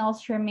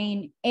signals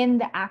remain in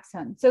the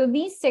axon. So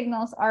these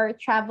signals are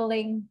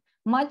traveling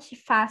much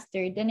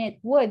faster than it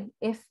would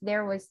if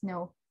there was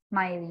no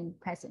myelin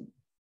present.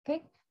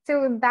 Okay,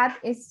 so that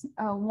is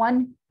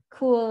one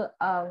cool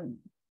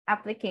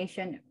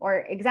application or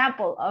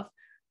example of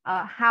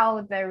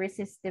how the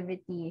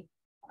resistivity,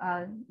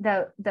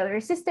 the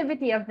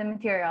resistivity of the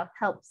material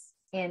helps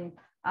in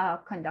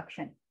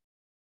conduction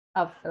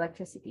of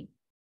electricity.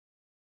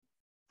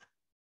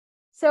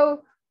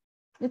 So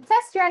to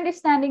test your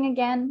understanding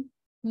again,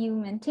 you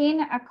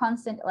maintain a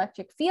constant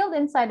electric field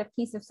inside a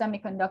piece of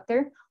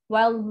semiconductor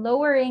while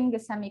lowering the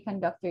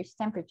semiconductor's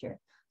temperature.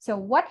 So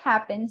what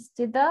happens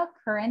to the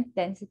current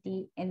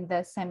density in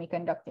the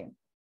semiconductor?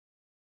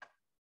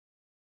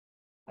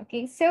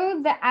 Okay,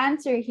 so the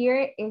answer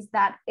here is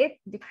that it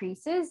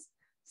decreases.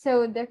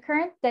 So the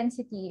current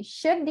density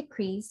should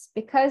decrease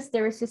because the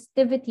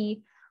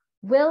resistivity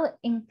will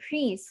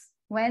increase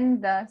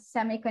when the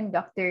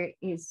semiconductor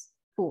is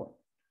cool.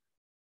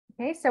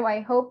 Okay, so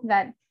I hope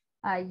that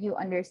you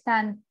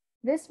understand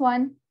this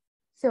one.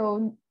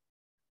 So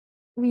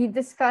we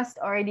discussed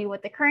already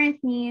what the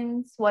current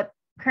means, what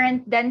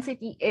current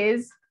density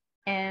is,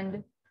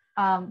 and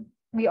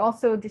we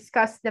also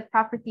discussed the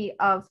property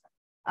of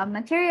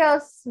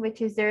materials,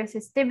 which is their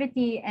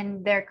resistivity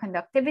and their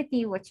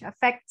conductivity, which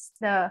affects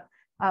the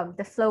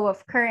flow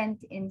of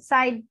current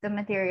inside the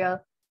material,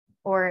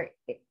 or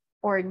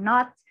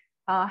not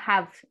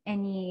have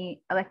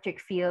any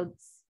electric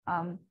fields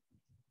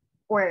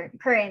or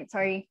current,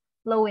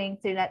 flowing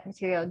through that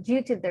material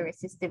due to the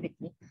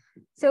resistivity.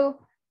 So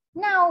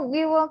now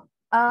we will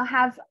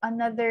have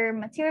another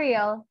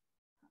material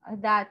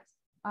that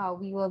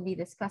we will be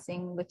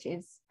discussing, which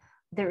is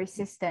the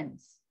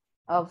resistance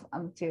of a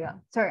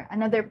material. Sorry,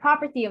 another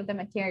property of the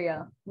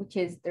material, which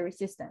is the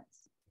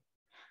resistance.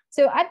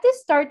 So at the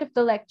start of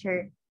the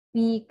lecture,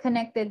 we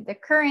connected the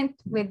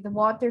current with the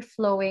water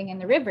flowing in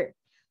the river.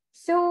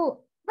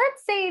 So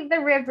let's say the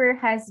river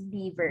has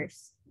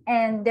beavers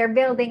and they're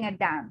building a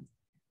dam.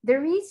 The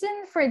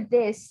reason for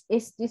this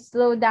is to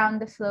slow down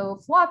the flow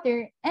of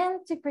water and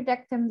to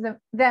protect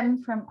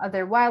them from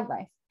other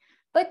wildlife.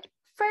 But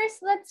first,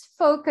 let's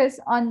focus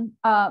on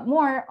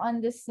more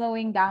on the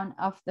slowing down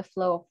of the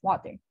flow of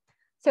water.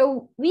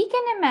 So we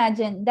can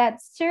imagine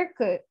that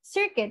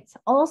circuits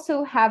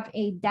also have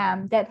a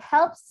dam that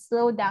helps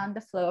slow down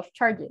the flow of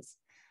charges.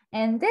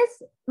 And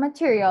this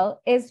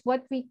material is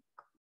what we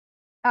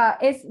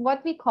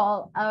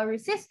call a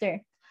resistor.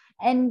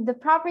 And the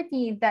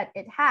property that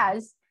it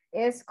has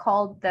is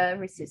called the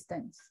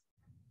resistance.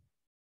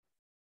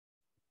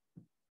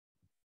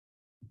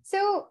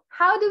 So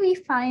how do we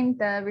find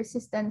the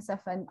resistance of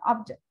an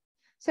object?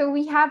 So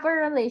we have a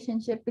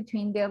relationship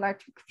between the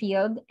electric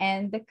field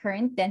and the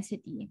current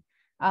density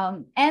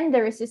and the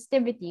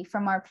resistivity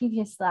from our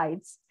previous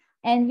slides.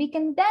 And we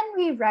can then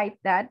rewrite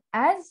that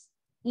as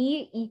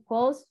E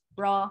equals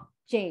rho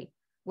J,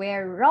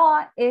 where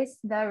rho is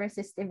the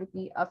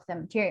resistivity of the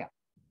material.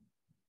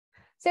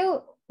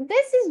 So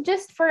this is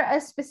just for a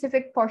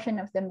specific portion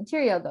of the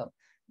material though.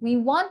 We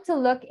want to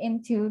look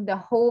into the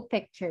whole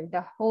picture,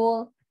 the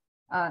whole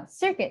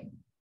circuit.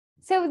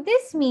 So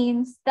this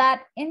means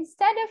that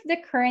instead of the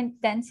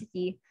current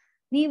density,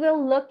 we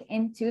will look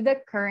into the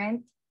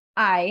current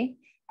I,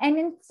 and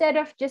instead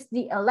of just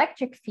the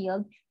electric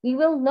field, we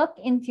will look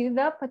into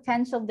the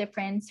potential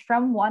difference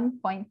from one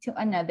point to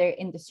another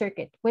in the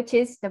circuit, which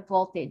is the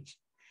voltage.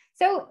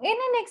 So in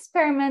an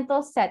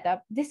experimental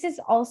setup, this is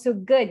also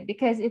good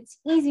because it's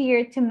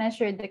easier to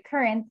measure the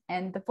current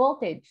and the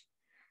voltage.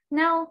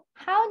 Now,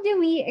 how do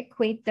we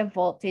equate the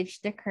voltage,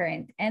 the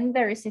current, and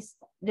the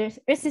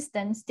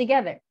resistance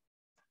together?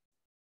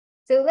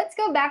 So let's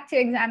go back to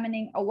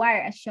examining a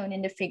wire as shown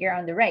in the figure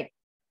on the right.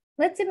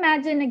 Let's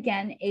imagine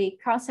again a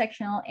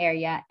cross-sectional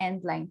area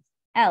and length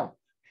L.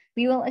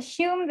 We will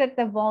assume that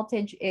the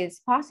voltage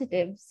is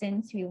positive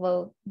since we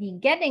will be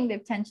getting the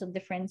potential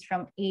difference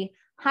from a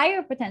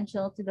higher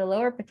potential to the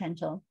lower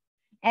potential.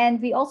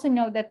 And we also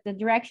know that the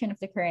direction of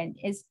the current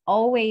is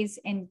always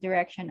in the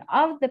direction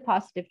of the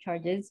positive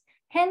charges,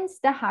 hence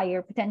the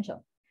higher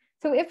potential.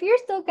 So if you're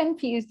still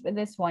confused with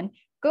this one,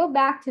 go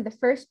back to the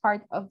first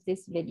part of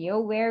this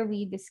video where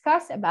we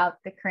discuss about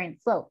the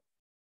current flow.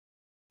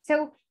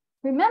 So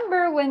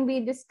remember when we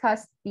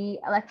discussed the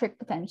electric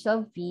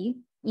potential V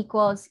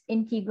equals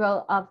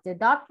integral of the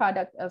dot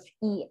product of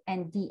E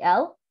and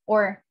dL,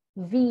 or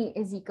V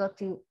is equal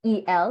to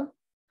EL.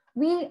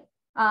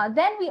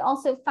 Then we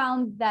also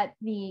found that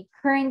the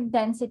current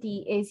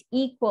density is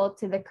equal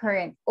to the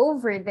current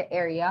over the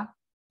area.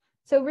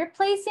 So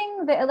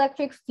replacing the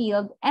electric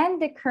field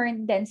and the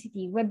current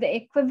density with the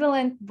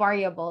equivalent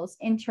variables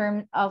in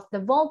terms of the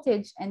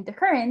voltage and the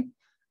current,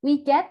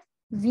 we get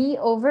V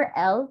over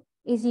L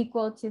is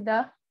equal to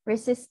the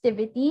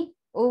resistivity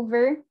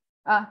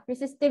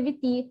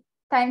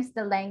times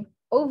the length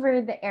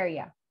over the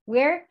area,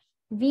 where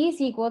V is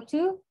equal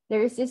to the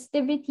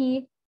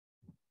resistivity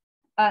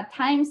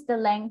times the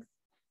length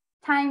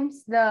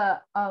times the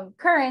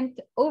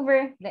current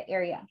over the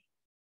area.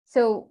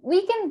 So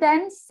we can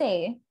then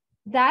say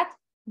that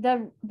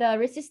the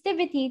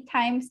resistivity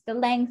times the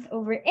length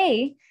over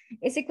A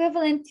is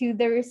equivalent to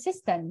the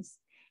resistance.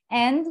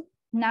 And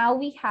now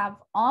we have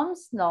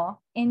Ohm's law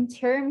in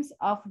terms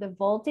of the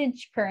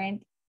voltage,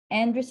 current,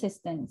 and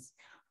resistance,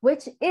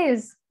 which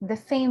is the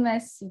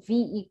famous V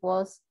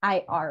equals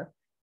IR,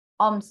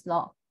 Ohm's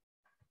law.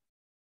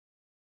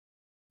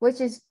 Which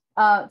is,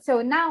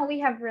 so now we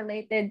have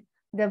related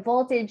the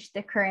voltage,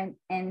 the current,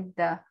 and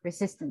the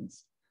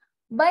resistance.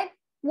 But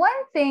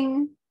one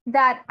thing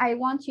that I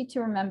want you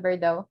to remember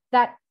though,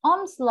 that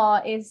Ohm's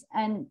law is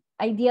an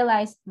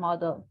idealized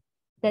model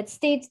that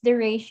states the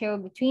ratio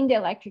between the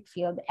electric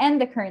field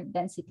and the current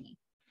density.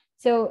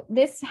 So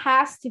this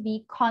has to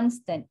be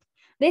constant.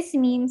 This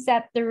means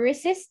that the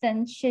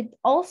resistance should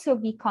also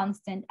be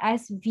constant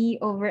as V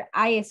over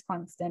I is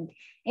constant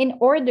in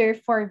order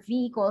for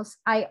V equals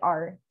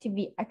IR to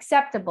be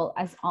acceptable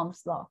as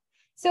Ohm's law.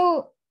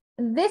 So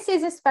this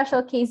is a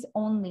special case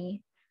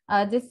only.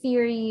 The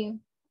theory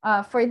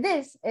for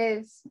this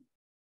is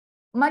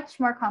much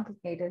more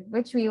complicated,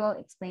 which we will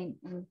explain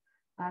in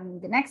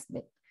the next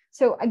bit.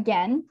 So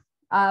again,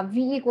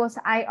 V equals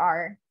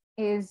IR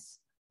is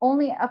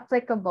only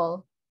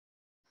applicable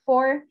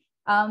for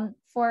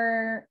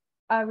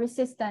a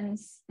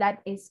resistance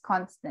that is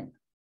constant.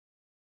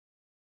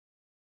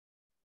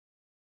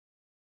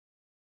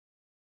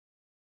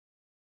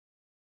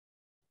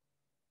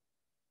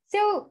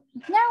 So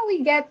now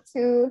we get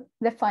to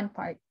the fun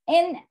part.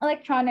 In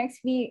electronics,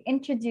 we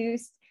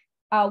introduced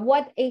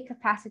what a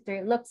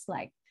capacitor looks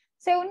like.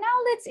 So now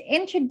let's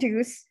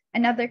introduce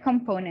another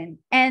component,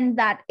 and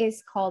that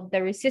is called the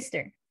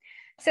resistor.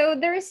 So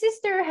the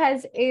resistor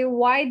has a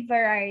wide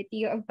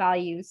variety of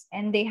values,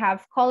 and they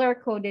have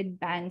color-coded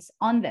bands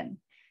on them.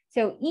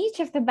 So each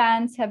of the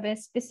bands have a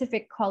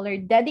specific color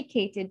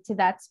dedicated to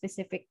that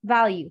specific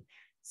value.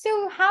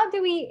 So how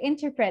do we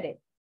interpret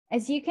it?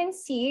 As you can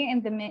see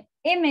in the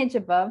image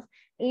above,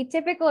 a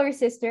typical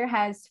resistor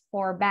has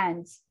 4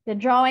 bands. The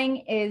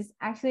drawing is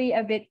actually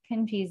a bit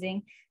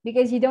confusing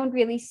because you don't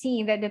really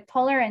see that the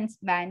tolerance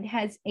band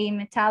has a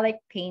metallic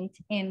paint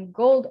in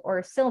gold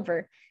or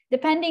silver,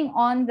 depending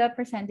on the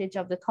percentage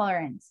of the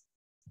tolerance.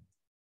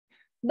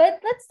 But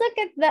let's look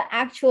at the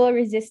actual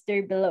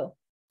resistor below.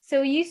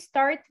 So you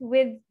start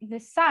with the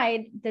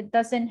side that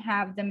doesn't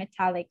have the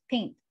metallic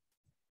paint.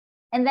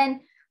 And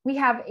then we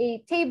have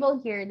a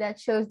table here that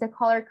shows the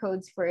color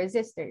codes for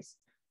resistors.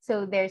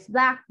 So there's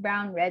black,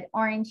 brown, red,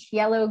 orange,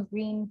 yellow,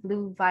 green,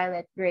 blue,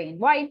 violet, gray, and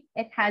white.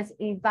 It has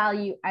a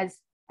value as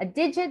a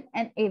digit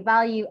and a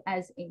value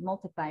as a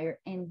multiplier.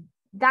 And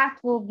that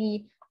will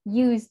be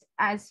used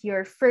as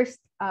your first,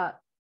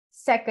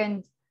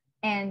 second,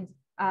 and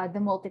the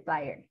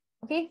multiplier.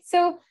 Okay,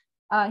 so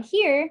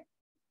here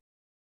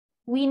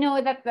we know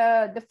that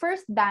the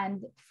first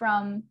band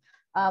from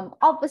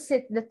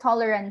opposite the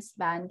tolerance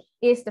band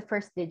is the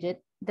first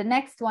digit. The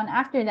next one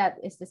after that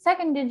is the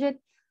second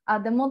digit.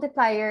 The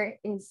multiplier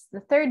is the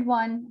third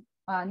one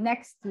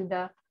next to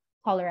the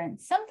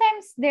tolerance.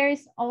 Sometimes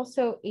there's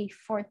also a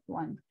fourth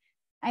one.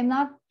 I'm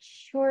not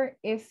sure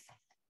if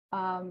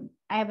I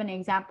have an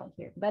example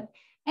here, but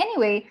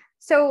anyway,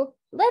 so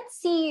let's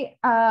see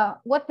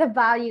what the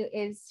value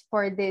is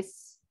for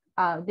this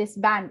this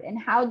band and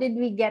how did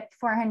we get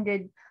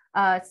 470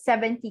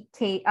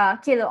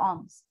 kilo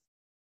ohms.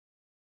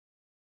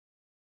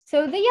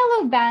 So the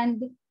yellow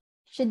band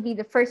should be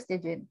the first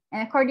digit.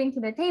 And according to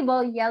the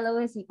table, yellow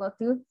is equal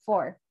to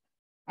 4.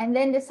 And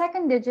then the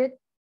second digit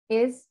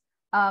is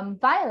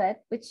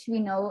violet, which we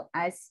know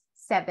as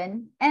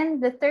 7.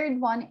 And the third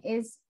one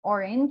is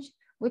orange,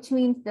 which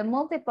means the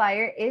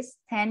multiplier is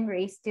 10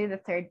 raised to the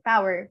third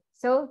power.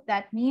 So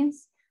that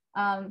means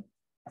your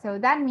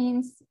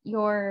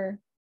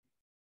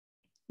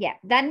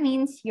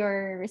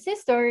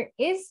resistor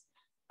is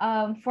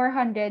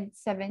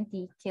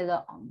 470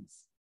 kilo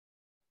ohms.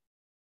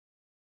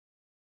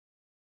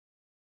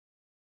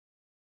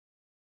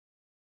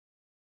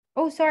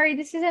 Oh, sorry,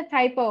 this is a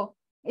typo.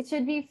 It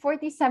should be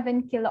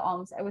 47 kilo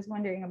ohms. I was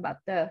wondering about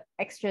the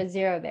extra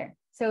 0 there.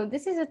 So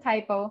this is a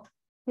typo.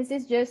 This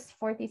is just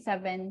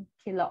 47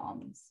 kilo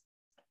ohms.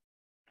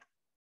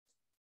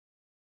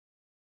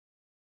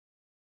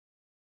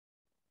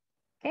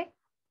 Okay.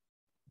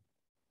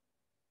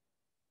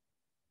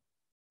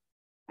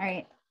 All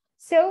right.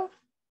 So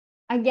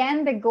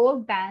again, the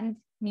gold band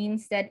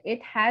means that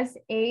it has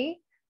a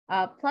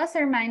plus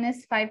or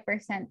minus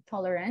 5%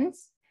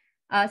 tolerance.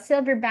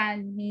 Silver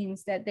band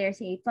means that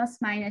there's a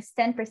plus minus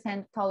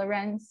 10%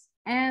 tolerance,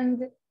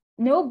 and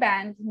no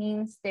band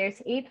means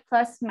there's a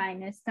plus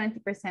minus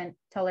 20%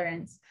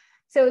 tolerance.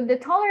 So the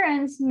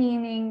tolerance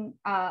means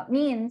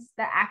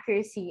the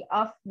accuracy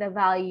of the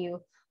value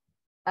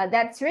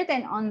that's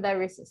written on the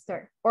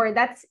resistor, or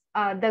that's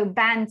the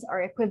bands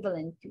are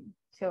equivalent to.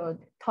 So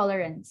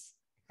tolerance,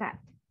 that.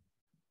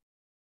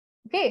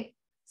 Okay,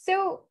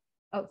 so,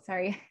 oh,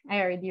 sorry,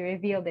 I already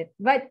revealed it,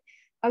 but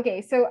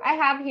okay, so I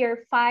have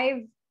here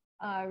 5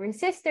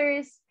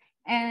 resistors,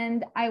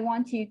 and I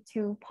want you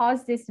to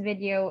pause this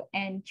video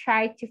and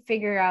try to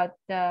figure out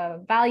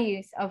the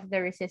values of the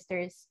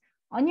resistors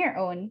on your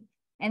own.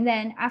 And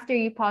then after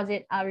you pause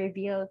it, I'll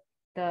reveal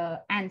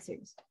the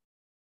answers.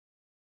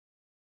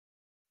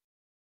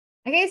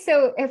 Okay,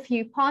 so if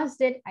you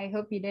paused it, I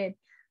hope you did.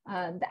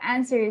 The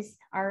answers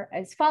are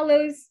as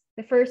follows.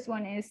 The first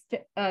one is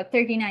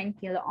 39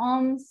 kilo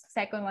ohms.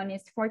 Second one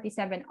is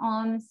 47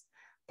 ohms.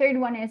 Third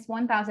one is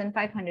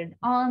 1,500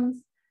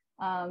 ohms.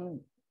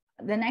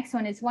 The next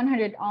one is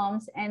 100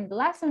 ohms. And the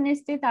last one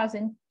is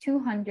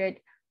 2,200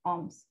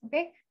 ohms.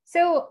 Okay,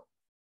 so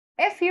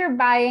if you're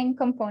buying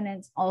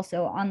components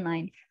also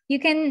online, you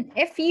can,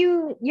 if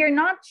you're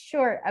not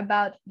sure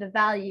about the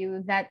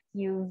value that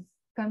you've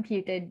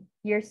computed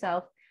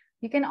yourself,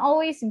 you can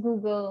always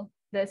Google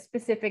the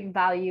specific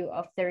value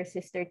of the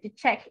resistor to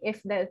check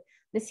if the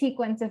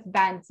sequence of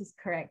bands is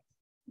correct.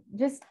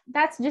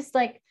 That's just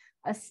like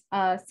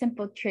a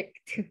simple trick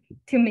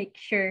to make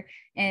sure,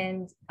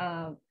 and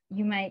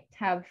you might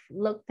have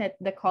looked at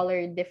the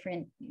color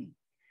differently,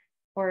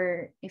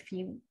 or if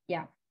you,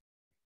 yeah.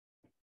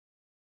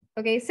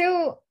 Okay,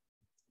 so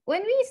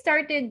when we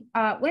start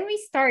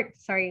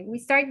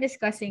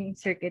discussing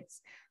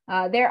circuits,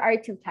 there are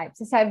 2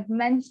 types, as I've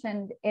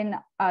mentioned in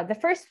the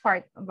first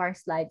part of our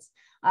slides,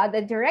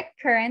 the direct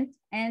current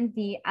and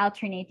the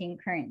alternating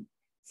current.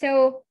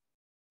 So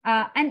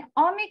an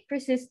ohmic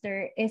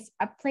resistor is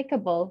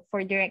applicable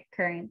for direct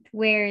current,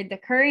 where the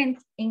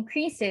current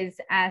increases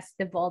as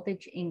the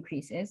voltage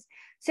increases.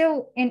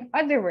 So in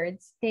other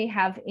words, they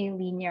have a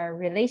linear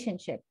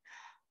relationship.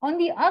 On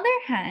the other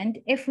hand,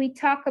 if we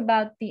talk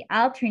about the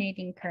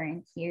alternating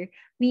current here,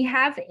 we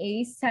have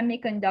a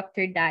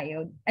semiconductor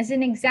diode as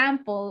an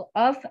example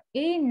of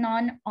a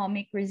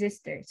non-ohmic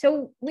resistor.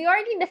 So we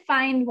already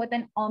defined what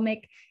an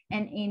ohmic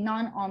and a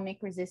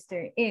non-ohmic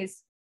resistor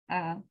is.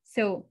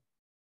 So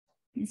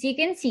as you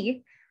can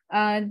see,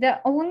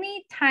 the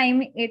only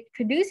time it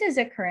produces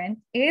a current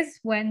is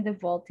when the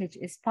voltage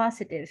is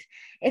positive.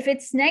 If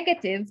it's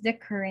negative, the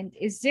current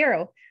is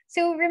 0.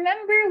 So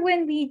remember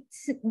when we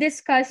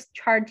discussed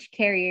charge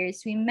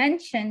carriers, we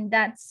mentioned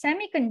that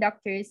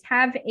semiconductors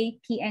have a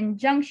PN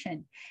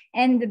junction,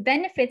 and the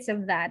benefits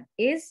of that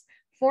is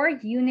for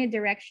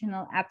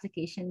unidirectional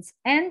applications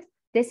and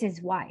this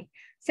is why.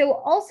 So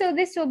also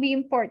this will be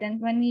important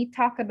when we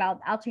talk about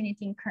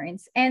alternating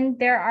currents, and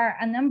there are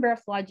a number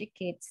of logic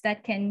gates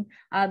that can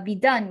be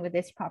done with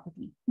this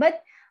property.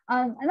 But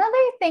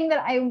another thing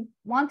that I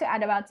want to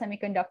add about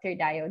semiconductor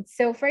diodes.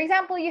 So for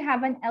example, you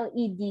have an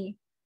LED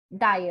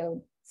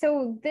diode.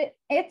 So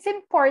it's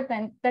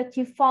important that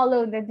you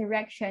follow the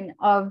direction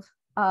of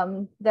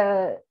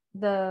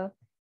the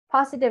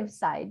positive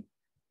side,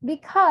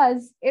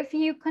 because if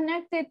you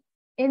connect it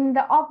in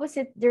the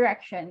opposite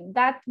direction,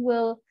 that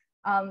will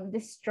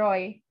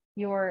destroy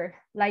your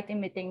light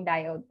emitting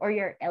diode or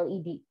your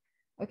LED.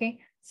 Okay,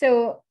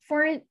 so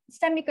for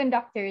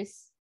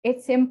semiconductors,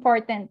 it's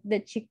important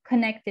that you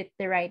connect it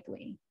the right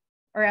way,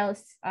 or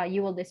else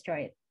you will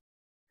destroy it.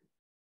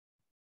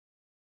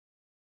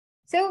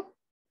 So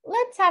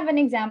let's have an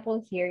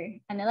example here: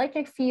 an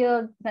electric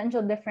field,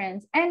 potential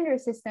difference, and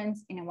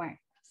resistance in a wire.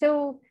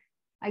 So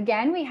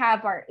again, we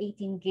have our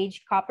 18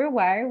 gauge copper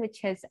wire,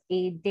 which has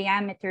a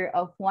diameter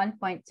of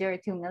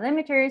 1.02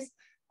 millimeters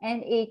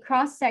and a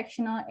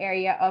cross-sectional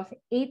area of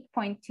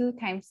 8.2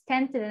 times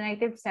 10 to the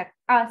negative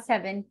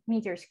 7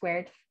 meters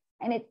squared.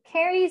 And it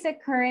carries a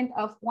current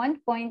of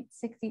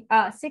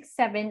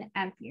 1.67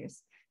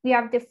 amperes. We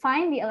have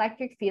defined the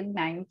electric field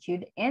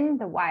magnitude in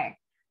the wire.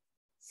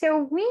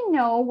 So we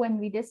know when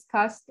we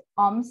discussed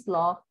Ohm's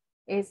law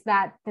is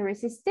that the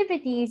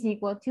resistivity is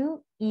equal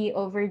to E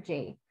over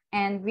J.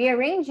 And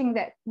rearranging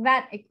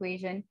that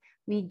equation,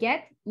 we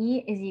get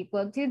E is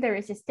equal to the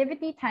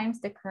resistivity times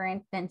the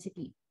current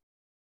density.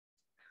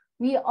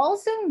 We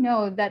also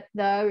know that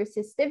the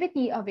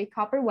resistivity of a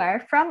copper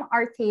wire from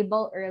our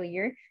table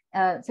earlier,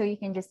 so you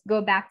can just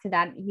go back to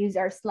that, use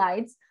our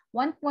slides,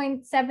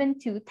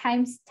 1.72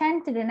 times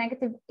 10 to the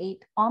negative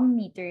 8 ohm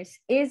meters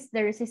is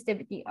the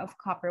resistivity of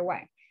copper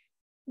wire.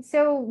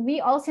 So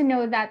we also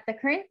know that the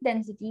current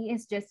density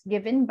is just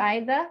given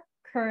by the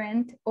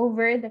current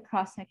over the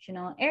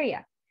cross-sectional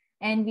area.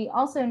 And we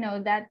also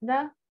know that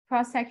the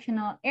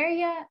cross-sectional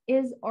area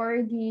is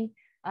already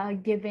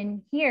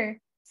given here.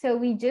 So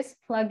we just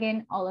plug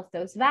in all of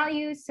those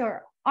values. So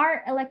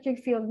our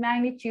electric field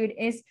magnitude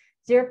is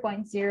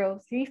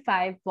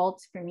 0.035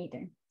 volts per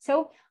meter.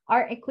 So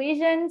our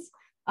equations,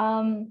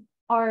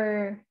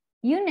 our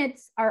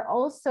units are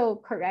also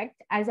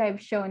correct, as I've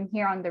shown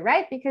here on the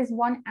right, because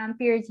 1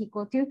 ampere is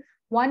equal to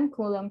 1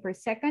 coulomb per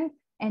second,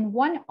 and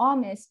 1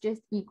 ohm is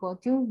just equal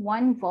to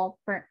 1 volt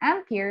per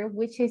ampere,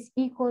 which is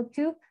equal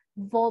to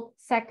volt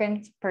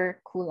seconds per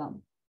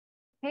coulomb.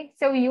 Okay,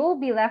 so you will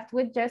be left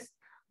with just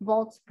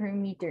volts per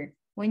meter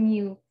when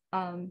you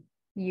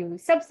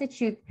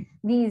substitute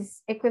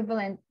these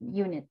equivalent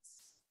units.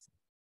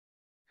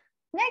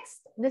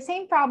 Next, the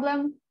same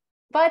problem,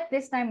 but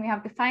this time we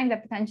have to find the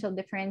potential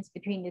difference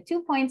between the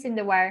 2 points in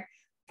the wire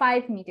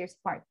 5 meters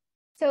apart.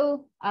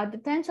 So the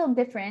potential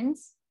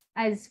difference,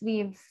 as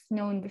we've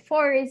known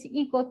before, is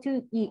equal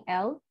to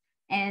EL,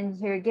 and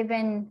you're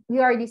given, we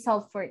already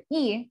solved for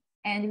E,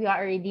 and we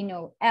already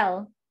know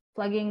L.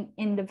 Plugging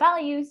in the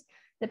values,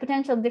 the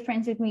potential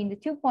difference between the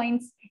 2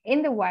 points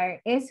in the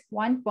wire is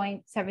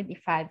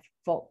 1.75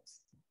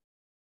 volts.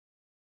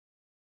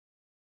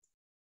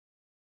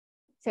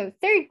 So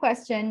third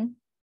question,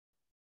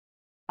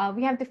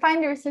 we have to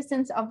find the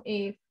resistance of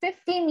a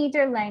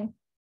 50-meter length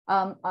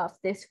of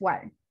this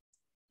wire.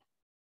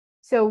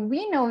 So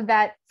we know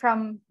that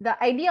from the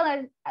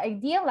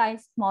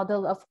idealized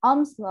model of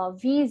Ohm's law,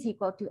 V is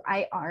equal to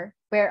IR,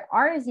 where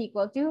R is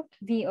equal to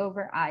V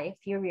over I.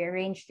 If you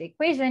rearrange the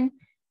equation,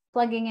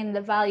 plugging in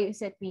the values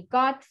that we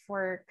got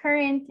for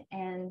current,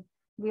 and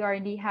we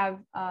already have,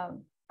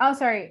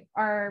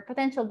 our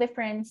potential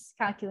difference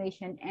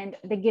calculation and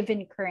the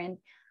given current,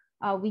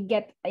 we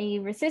get a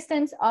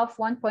resistance of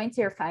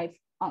 1.05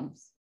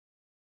 ohms.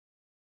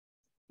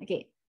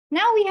 Okay,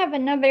 now we have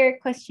another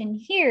question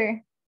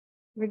here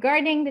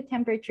regarding the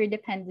temperature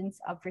dependence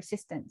of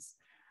resistance.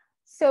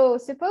 So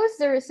suppose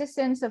the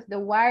resistance of the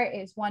wire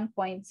is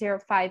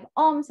 1.05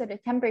 ohms at a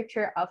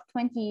temperature of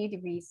 20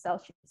 degrees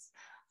Celsius.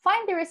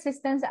 Find the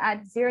resistance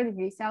at 0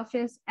 degrees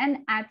Celsius and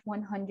at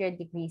 100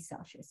 degrees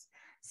Celsius.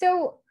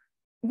 So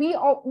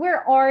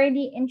we're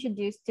already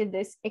introduced to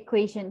this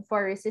equation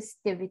for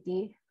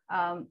resistivity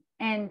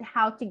and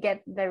how to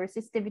get the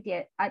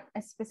resistivity at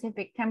a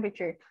specific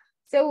temperature.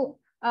 So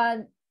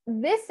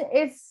this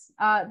is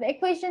the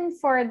equation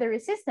for the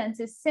resistance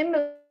is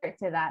similar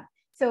to that.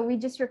 So we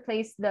just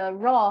replace the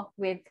raw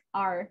with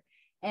R,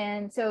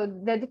 and so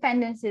the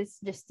dependence is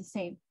just the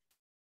same.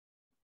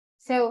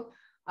 So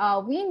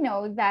we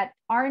know that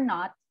R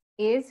naught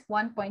is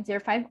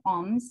 1.05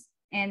 ohms,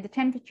 and the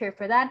temperature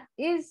for that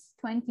is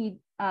 20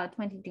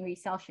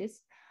 degrees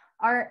Celsius.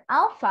 Our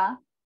alpha,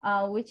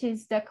 which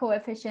is the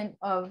coefficient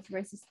of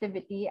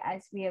resistivity,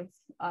 as we have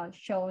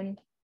shown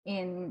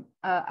in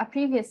a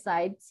previous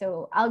slide.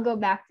 So I'll go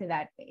back to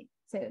that page.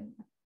 So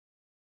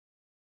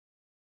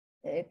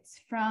it's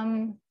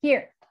from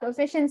here,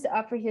 coefficients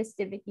of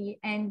resistivity,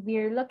 and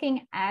we're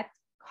looking at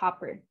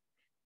copper.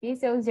 Okay,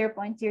 so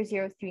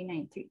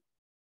 0.00393.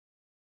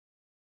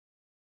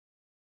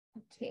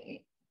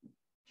 Okay,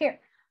 here.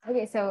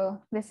 Okay,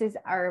 so this is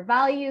our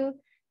value.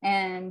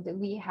 and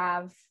we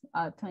have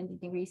 20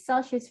 degrees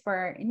Celsius for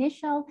our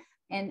initial,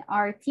 and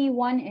our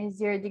T1 is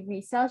 0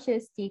 degrees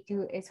Celsius,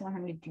 T2 is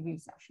 100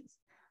 degrees Celsius.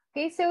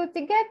 Okay, so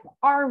to get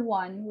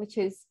R1, which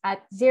is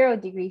at 0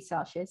 degrees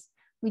Celsius,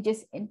 we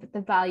just input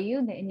the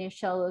value, the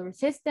initial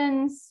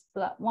resistance,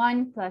 plus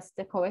 1 plus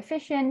the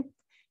coefficient,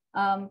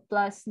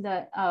 plus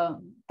the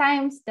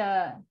times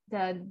the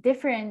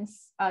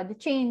difference, the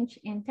change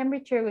in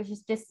temperature, which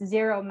is just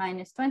 0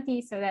 minus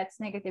 20, so that's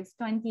negative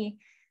 20.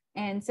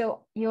 And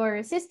so your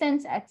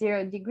resistance at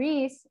 0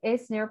 degrees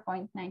is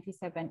 0.97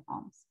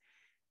 ohms.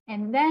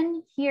 And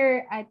then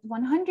here at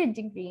 100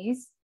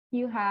 degrees,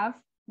 you have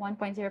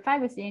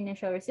 1.05 is the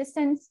initial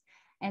resistance,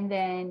 and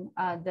then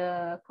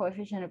the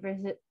coefficient of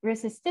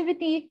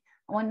resistivity,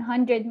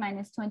 100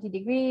 minus 20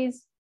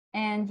 degrees,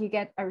 and you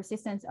get a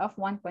resistance of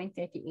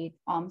 1.38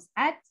 ohms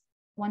at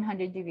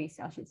 100 degrees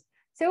Celsius.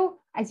 So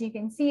as you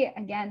can see,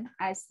 again,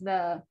 as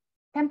the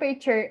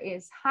temperature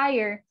is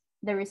higher,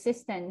 the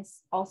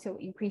resistance also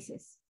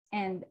increases.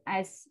 And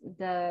as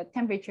the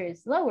temperature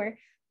is lower,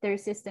 the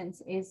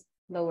resistance is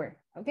lower,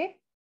 okay?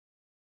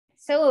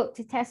 So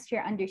to test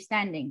your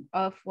understanding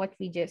of what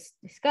we just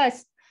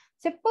discussed,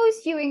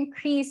 suppose you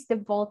increase the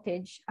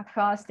voltage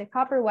across the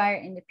copper wire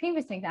in the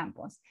previous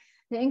examples.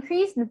 The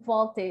increased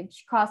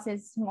voltage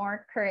causes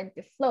more current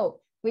to flow,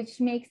 which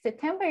makes the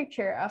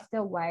temperature of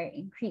the wire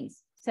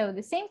increase. So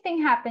the same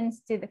thing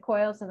happens to the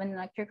coils of an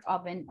electric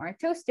oven or a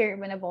toaster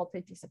when a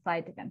voltage is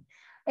applied to them.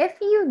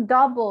 If you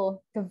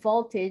double the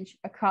voltage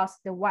across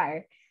the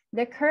wire,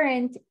 the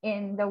current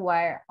in the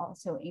wire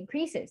also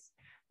increases.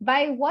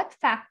 By what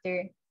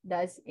factor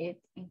does it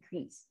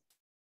increase?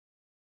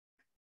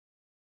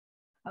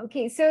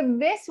 Okay, so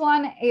this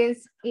one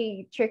is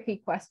a tricky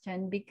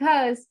question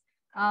because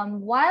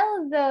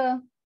while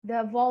the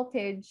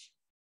voltage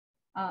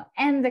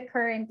and the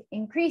current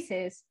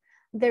increases,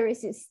 the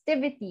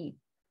resistivity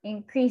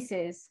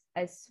increases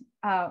as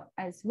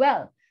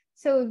well.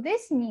 So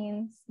this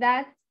means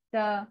that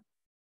the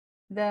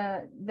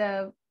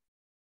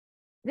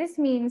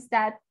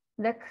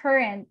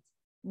current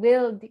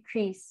will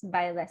decrease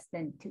by less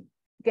than 2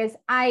 because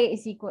I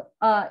is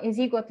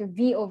equal to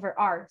V over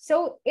R.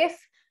 So if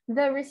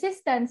the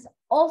resistance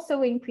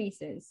also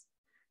increases,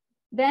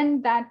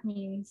 then that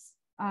means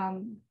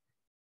the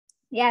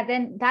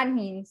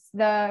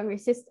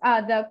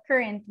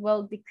current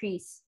will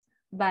decrease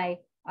by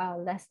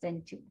less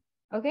than 2.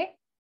 Okay.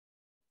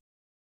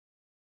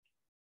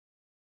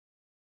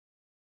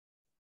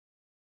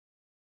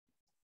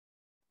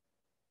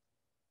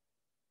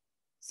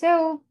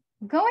 So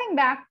going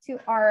back to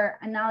our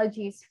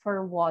analogies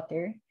for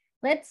water,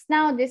 let's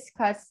now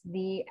discuss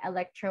the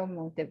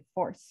electromotive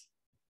force.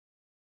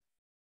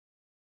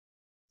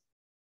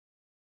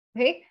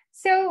 Okay,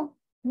 so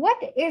what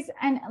is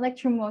an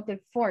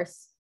electromotive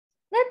force?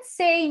 Let's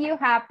say you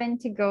happen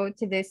to go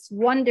to this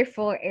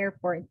wonderful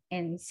airport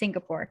in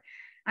Singapore.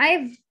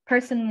 I've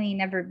personally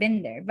never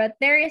been there, but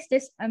there is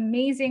this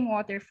amazing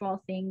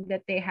waterfall thing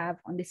that they have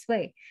on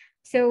display.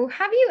 So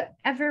have you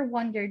ever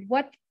wondered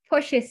what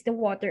pushes the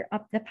water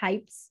up the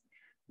pipes?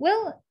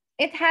 Well,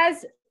 it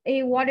has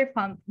a water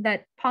pump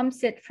that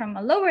pumps it from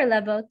a lower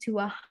level to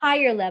a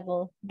higher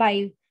level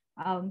by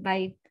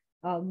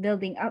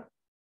building up.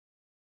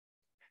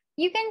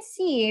 You can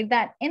see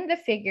that in the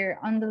figure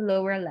on the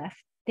lower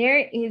left, there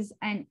is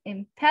an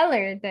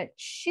impeller that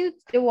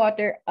shoots the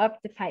water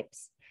up the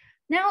pipes.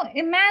 Now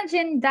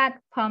imagine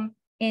that pump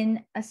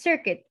in a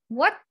circuit.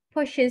 What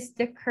pushes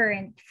the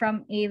current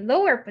from a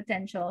lower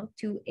potential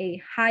to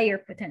a higher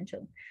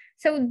potential?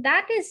 So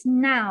that is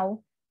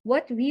now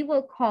what we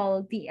will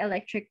call the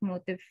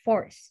electromotive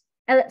force.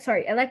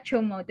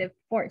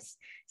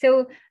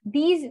 So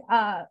these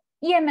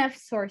EMF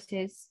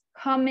sources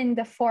come in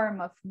the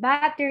form of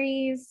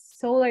batteries,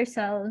 solar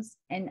cells,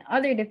 and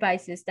other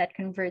devices that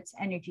converts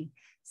energy.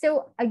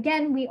 So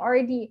again, we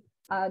already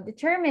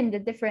determined the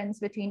difference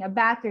between a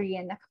battery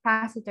and a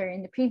capacitor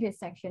in the previous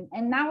section.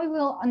 And now we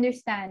will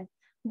understand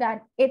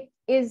that it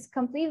is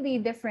completely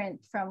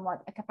different from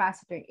what a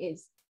capacitor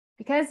is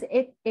because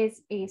it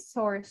is a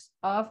source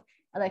of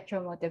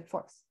electromotive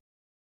force,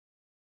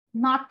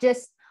 not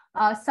just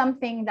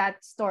something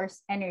that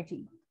stores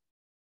energy.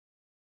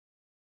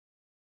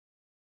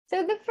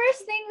 So the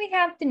first thing we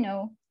have to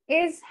know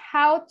is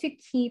how to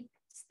keep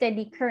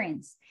steady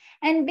currents.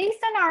 And based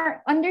on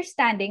our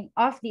understanding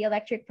of the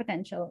electric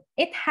potential,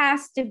 it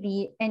has to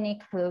be in a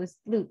closed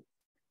loop.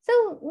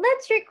 So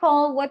let's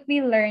recall what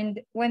we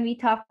learned when we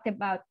talked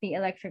about the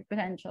electric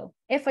potential.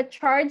 If a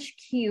charge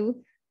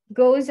Q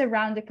goes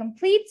around the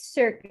complete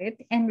circuit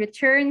and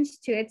returns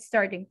to its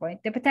starting point,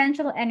 the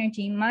potential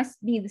energy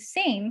must be the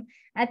same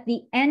at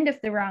the end of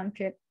the round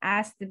trip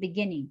as the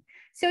beginning.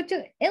 So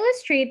to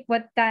illustrate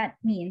what that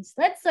means,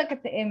 let's look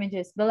at the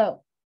images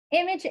below.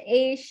 Image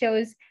A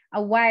shows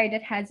a wire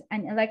that has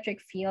an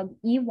electric field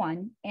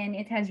E1, and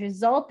it has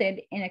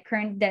resulted in a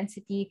current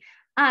density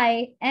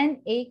I and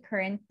a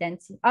current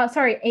density,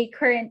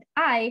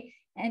 I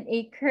and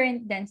a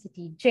current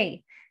density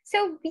J.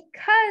 So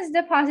because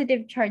the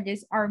positive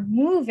charges are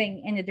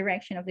moving in the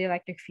direction of the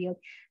electric field,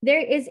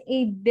 there is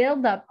a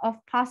buildup of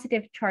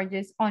positive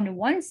charges on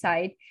one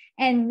side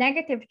and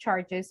negative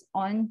charges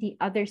on the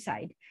other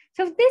side.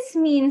 So this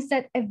means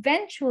that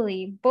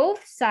eventually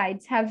both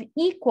sides have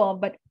equal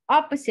but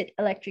opposite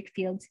electric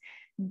fields,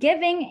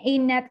 giving a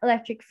net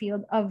electric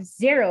field of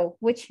 0,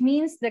 which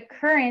means the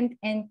current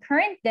and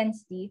current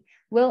density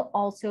will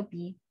also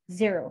be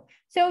 0.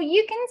 So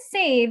you can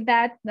say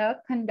that the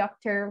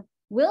conductor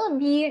will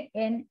be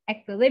in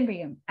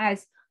equilibrium,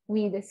 as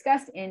we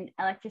discussed in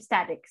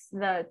electrostatics.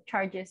 The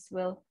charges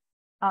will,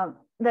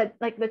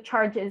 the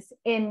charges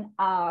in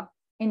a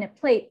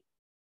plate,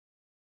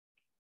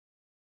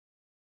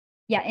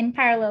 in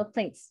parallel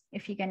plates,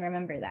 if you can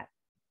remember that.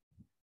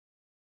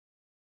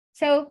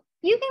 So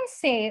you can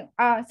say,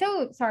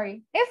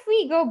 if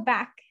we go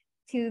back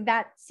to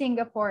that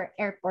Singapore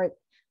airport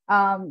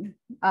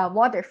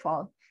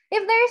waterfall,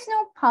 if there is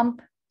no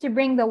pump to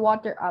bring the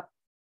water up,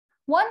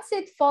 once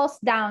it falls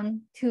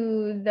down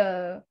to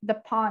the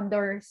pond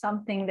or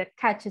something that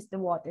catches the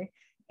water,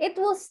 it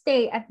will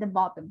stay at the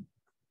bottom.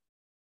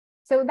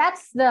 So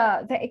that's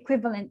the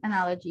equivalent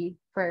analogy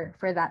for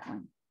that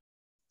one.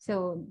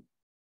 So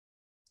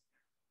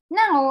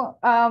now,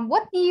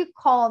 what do you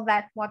call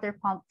that water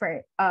pump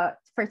for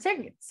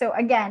circuit? So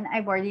again,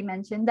 I've already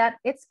mentioned that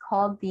it's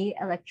called the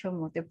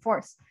electromotive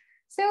force.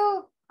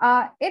 So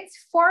its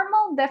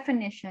formal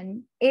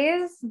definition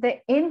is the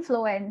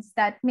influence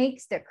that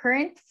makes the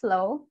current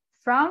flow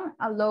from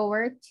a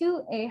lower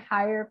to a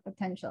higher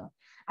potential.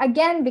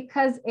 Again,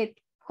 because it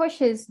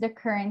pushes the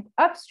current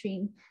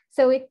upstream,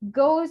 so it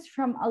goes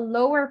from a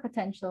lower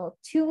potential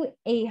to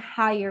a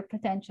higher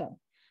potential.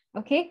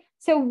 Okay,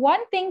 so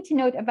one thing to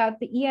note about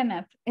the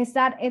EMF is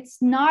that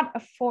it's not a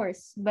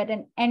force, but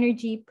an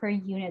energy per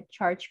unit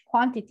charge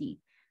quantity,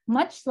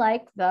 much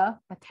like the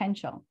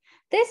potential.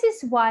 This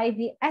is why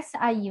the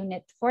SI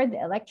unit for the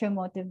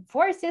electromotive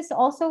force is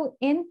also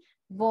in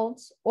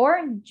volts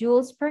or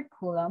joules per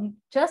coulomb,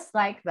 just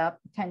like the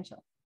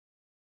potential.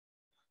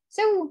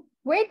 So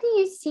where do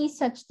you see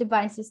such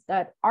devices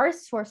that are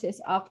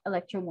sources of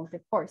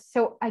electromotive force?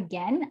 So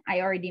again,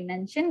 I already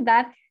mentioned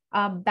that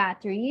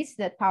batteries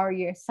that power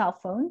your cell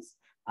phones,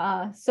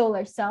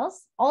 solar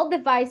cells, all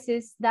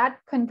devices that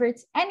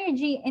converts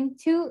energy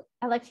into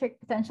electric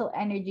potential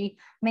energy,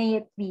 may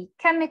it be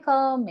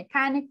chemical,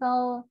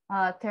 mechanical,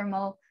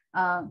 thermal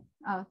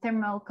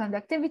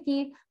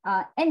conductivity,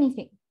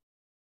 anything.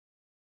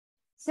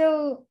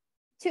 So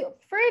to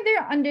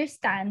further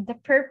understand the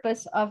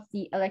purpose of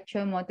the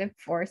electromotive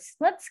force,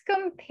 let's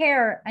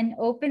compare an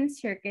open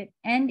circuit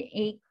and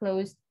a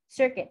closed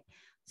circuit.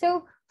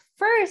 So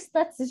first,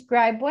 let's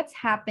describe what's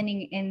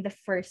happening in the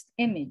first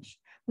image.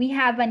 We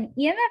have an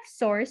EMF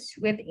source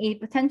with a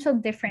potential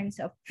difference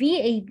of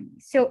VAB.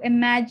 So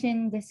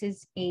imagine this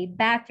is a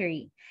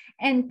battery,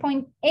 and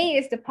point A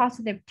is the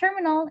positive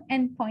terminal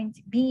and point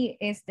B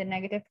is the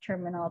negative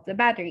terminal of the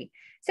battery.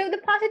 So the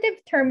positive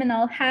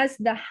terminal has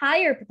the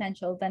higher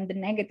potential than the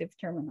negative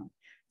terminal.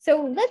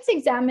 So let's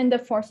examine the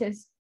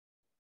forces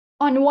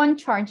on one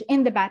charge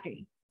in the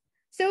battery.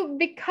 So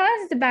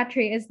because the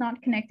battery is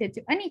not connected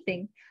to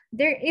anything,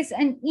 there is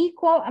an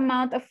equal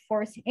amount of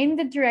force in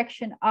the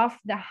direction of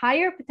the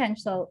higher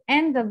potential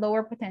and the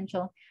lower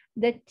potential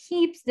that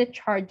keeps the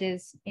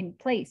charges in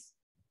place.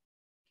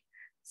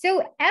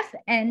 So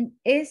Fn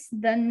is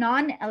the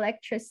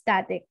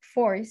non-electrostatic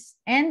force,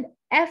 and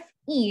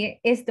Fe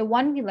is the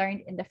one we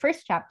learned in the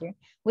first chapter,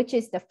 which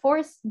is the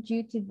force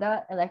due to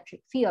the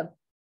electric field.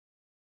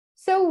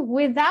 So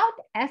without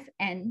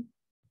Fn,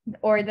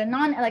 or the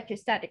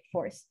non-electrostatic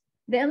force,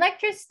 the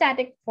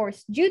electrostatic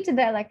force due to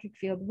the electric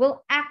field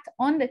will act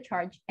on the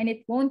charge and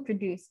it won't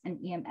produce an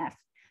EMF.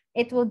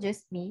 It will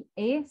just be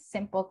a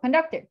simple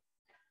conductor.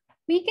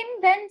 We can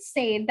then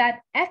say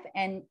that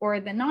Fn, or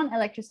the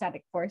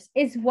non-electrostatic force,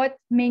 is what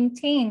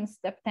maintains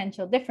the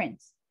potential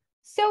difference.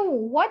 So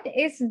what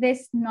is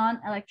this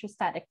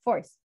non-electrostatic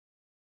force?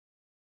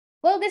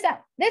 Well,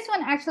 this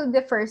one actually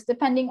differs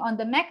depending on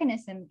the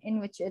mechanism in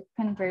which it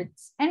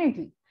converts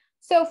energy.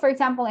 So for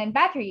example, in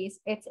batteries,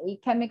 it's a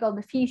chemical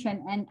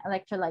diffusion and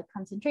electrolyte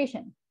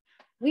concentration.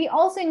 We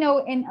also know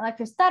in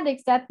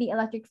electrostatics that the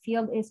electric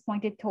field is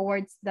pointed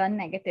towards the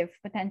negative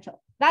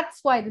potential.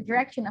 That's why the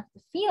direction of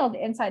the field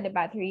inside the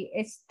battery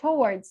is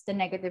towards the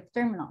negative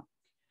terminal.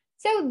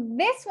 So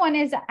this one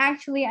is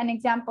actually an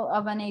example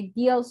of an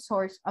ideal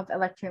source of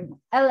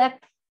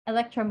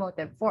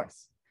electromotive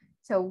force.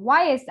 So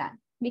why is that?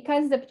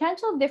 Because the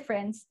potential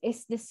difference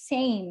is the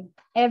same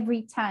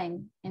every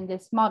time in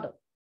this model.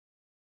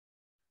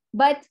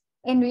 But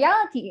in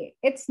reality,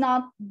 it's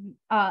not,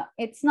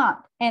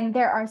 and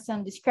there are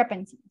some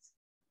discrepancies.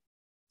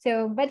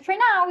 So, but for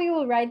now, we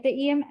will write the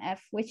EMF,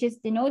 which is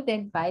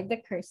denoted by the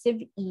cursive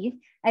E,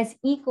 as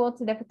equal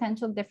to the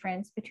potential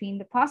difference between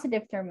the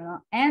positive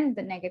terminal and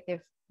the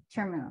negative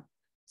terminal.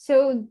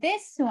 So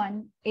this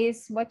one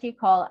is what you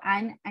call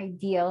an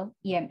ideal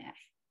EMF.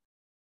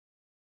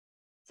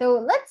 So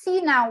let's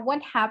see now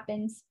what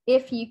happens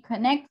if you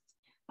connect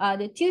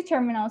the two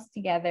terminals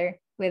together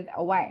with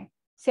a wire.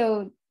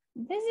 So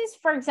This is,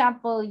 for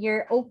example,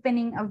 you're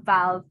opening a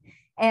valve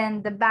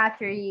and the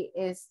battery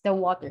is the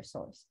water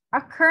source.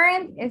 A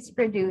current is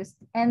produced,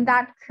 and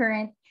that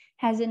current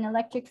has an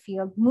electric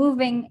field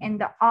moving in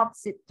the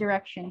opposite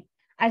direction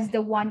as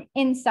the one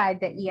inside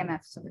the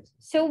EMF source.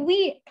 So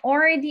we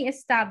already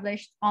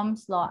established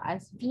Ohm's law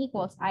as V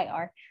equals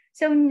IR.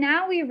 So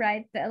now we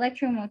write the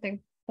electromotive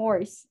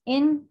force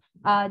in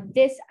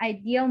this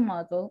ideal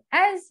model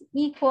as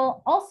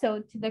equal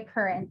also to the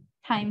current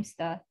times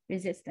the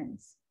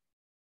resistance.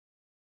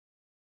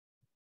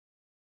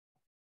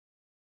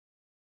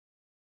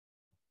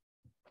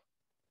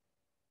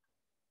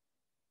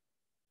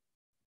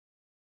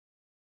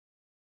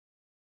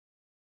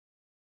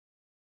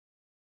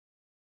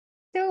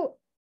 So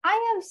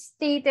I have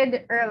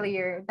stated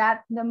earlier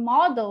that the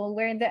model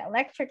where the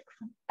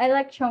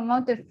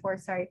electromotive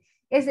force,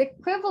 is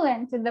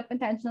equivalent to the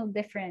potential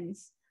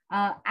difference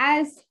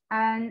as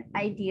an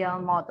ideal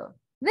model.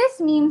 This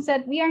means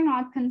that we are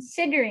not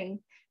considering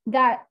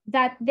that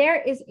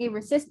there is a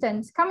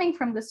resistance coming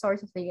from the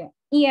source of the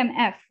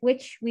EMF,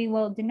 which we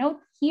will denote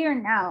here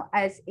now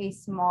as a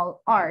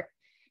small r.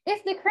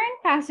 If the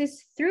current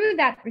passes through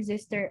that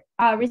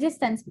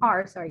resistance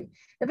R,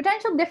 the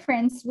potential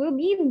difference will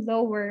be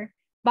lower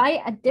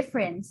by a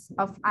difference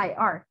of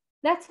IR.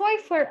 That's why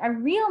for a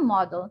real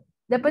model,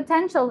 the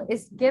potential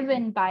is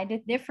given by the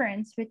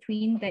difference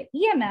between the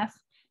EMF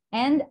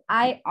and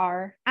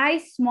IR, I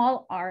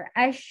small r,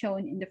 as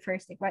shown in the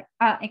first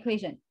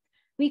equation.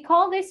 We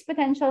call this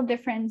potential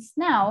difference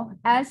now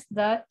as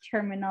the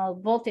terminal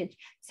voltage.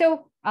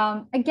 So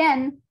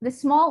again, the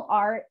small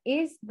r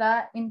is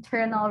the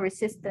internal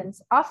resistance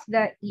of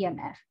the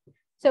EMF.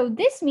 So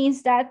this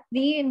means that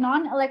the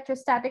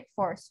non-electrostatic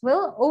force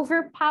will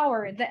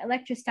overpower the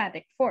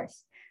electrostatic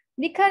force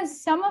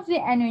because some of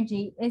the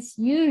energy is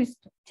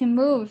used to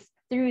move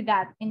through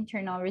that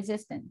internal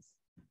resistance.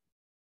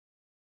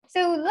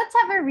 So let's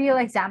have a real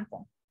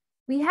example.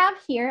 We have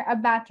here a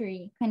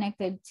battery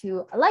connected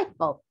to a light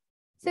bulb.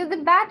 So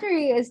the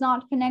battery is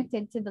not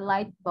connected to the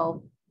light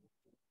bulb.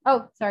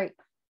 Oh, sorry.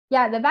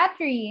 Yeah, the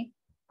battery,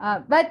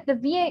 but the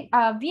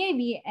VAB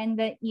and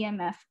the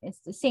EMF is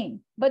the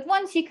same. But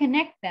once you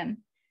connect them,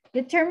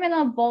 the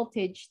terminal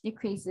voltage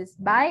decreases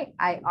by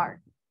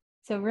IR.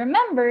 So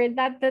remember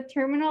that the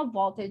terminal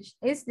voltage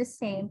is the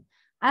same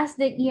as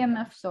the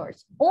EMF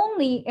source,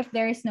 only if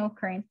there is no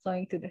current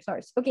flowing through the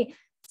source. Okay,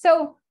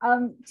 so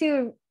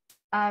to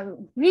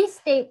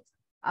restate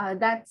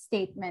that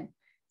statement,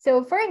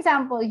 so for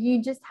example,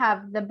 you just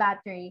have the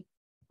battery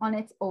on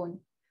its own.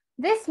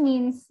 This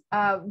means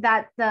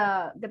that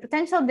the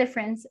potential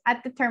difference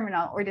at the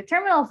terminal or the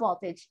terminal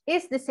voltage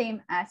is the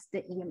same as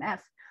the EMF.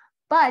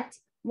 But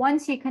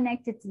once you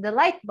connect it to the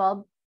light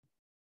bulb,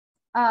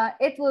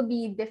 it will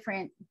be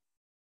different.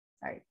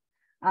 Sorry.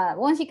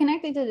 Once you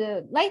connect it to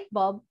the light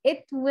bulb,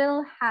 it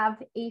will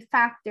have a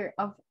factor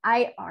of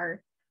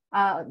IR,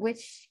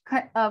 which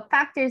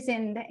factors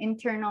in the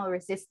internal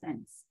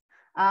resistance.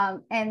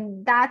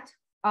 And that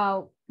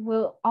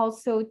will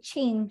also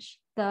change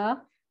the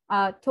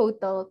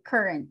total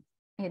current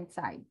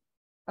inside.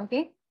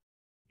 Okay.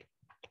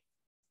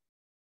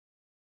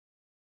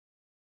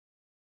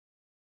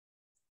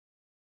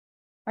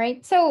 All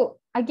right. So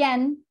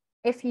again,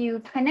 if you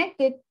connect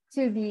it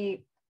to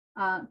the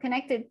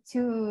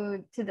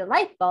the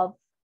light bulb,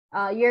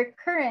 your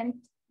current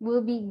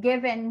will be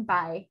given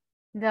by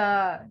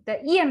the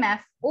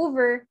EMF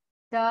over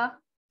the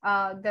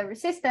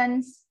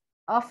resistance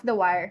of the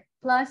wire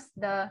plus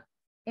the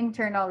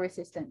internal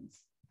resistance.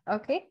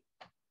 Okay.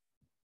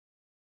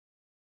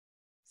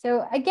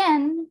 So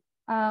again,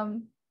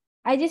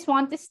 I just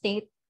want to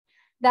state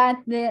that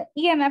the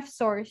EMF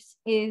source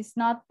is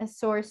not a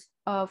source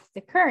of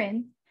the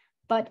current,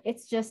 but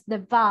it's just the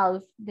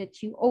valve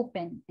that you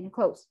open and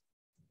close.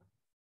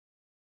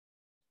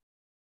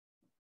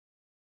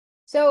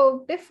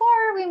 So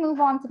before we move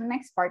on to the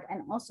next part,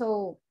 and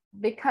also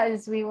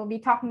because we will be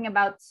talking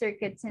about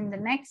circuits in the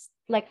next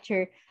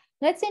lecture,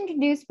 let's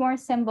introduce more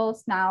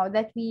symbols now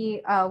that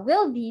we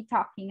will be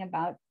talking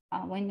about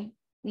when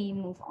we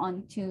move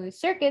on to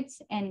circuits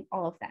and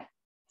all of that.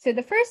 So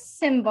the first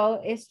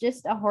symbol is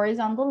just a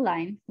horizontal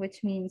line,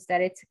 which means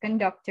that it's a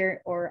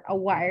conductor or a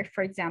wire,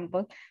 for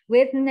example,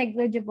 with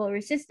negligible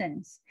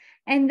resistance.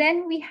 And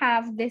then we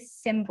have this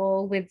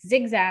symbol with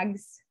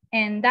zigzags,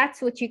 and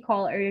that's what you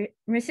call a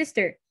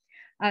resistor.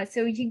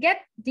 So do you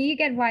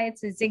get why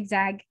it's a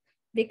zigzag?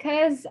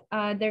 Because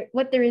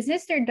what the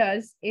resistor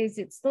does is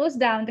it slows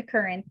down the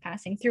current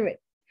passing through it.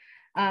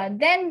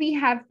 Then we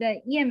have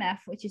the EMF,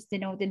 which is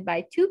denoted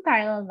by two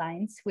parallel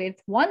lines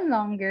with one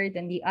longer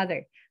than the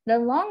other. The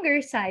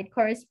longer side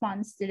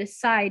corresponds to the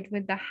side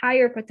with the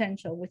higher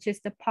potential, which is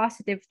the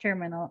positive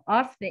terminal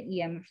of the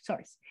EMF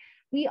source.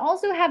 We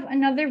also have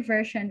another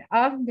version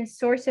of the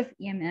source of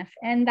EMF,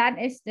 and that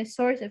is the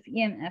source of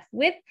EMF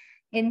with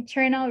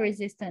internal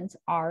resistance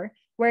R,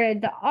 where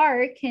the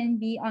R can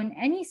be on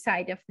any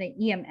side of the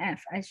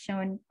EMF, as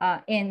shown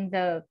in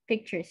the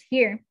pictures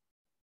here.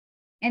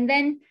 And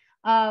then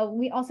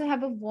we also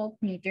have a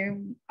voltmeter,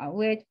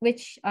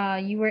 which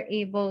you were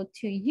able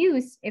to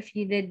use if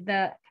you did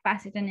the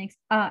capacitance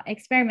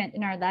experiment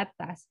in our lab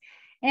class,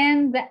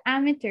 and the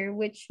ammeter,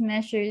 which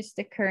measures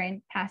the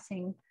current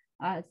passing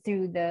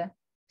through the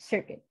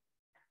circuit.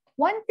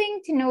 One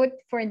thing to note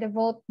for the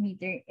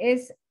voltmeter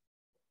is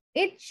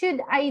it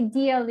should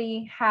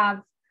ideally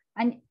have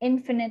an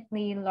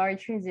infinitely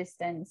large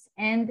resistance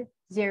and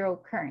zero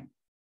current.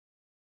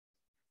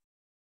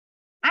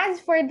 As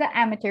for the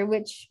ammeter,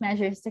 which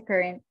measures the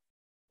current,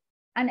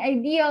 an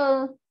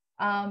ideal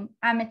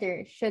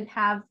ammeter should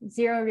have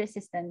zero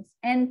resistance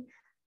and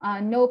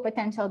no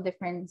potential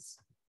difference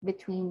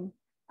between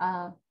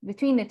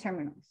the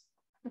terminals.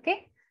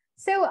 Okay,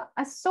 so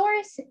a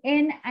source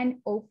in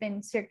an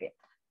open circuit.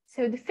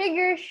 So the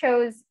figure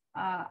shows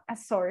a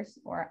source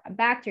or a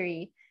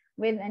battery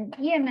with an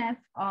EMF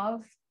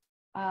of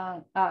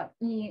 12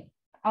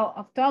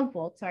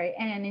 volts, sorry,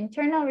 and an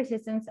internal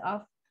resistance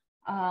of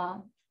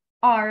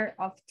R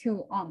of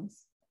 2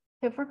 ohms.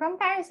 So for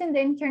comparison,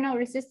 the internal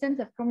resistance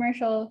of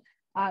commercial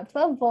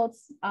 12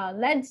 volts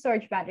lead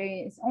storage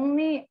battery is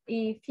only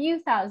a few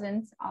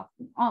thousandths of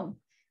an ohm.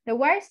 The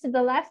wires to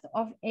the left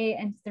of A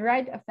and to the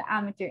right of the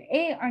ammeter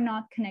A are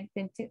not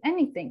connected to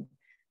anything.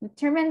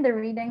 Determine the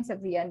readings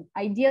of the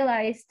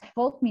idealized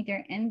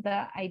voltmeter and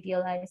the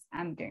idealized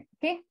ammeter.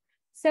 Okay,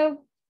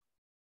 so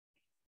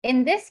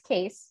in this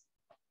case,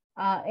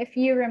 if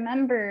you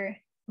remember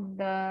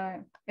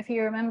the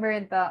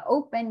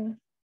open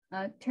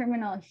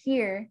terminal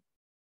here,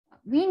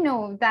 we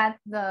know that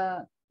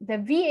the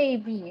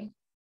VAB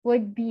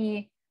would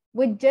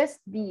just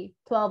be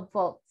 12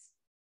 volts,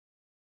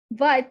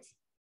 but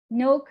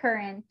no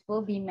current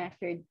will be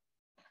measured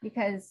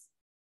because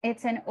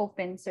it's an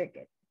open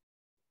circuit.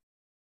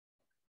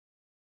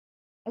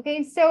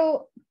 Okay,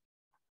 so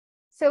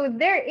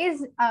there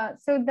is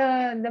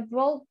the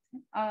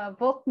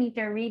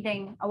voltmeter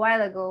reading a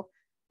while ago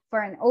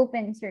for an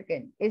open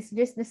circuit is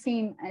just the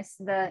same as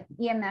the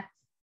EMF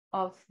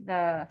of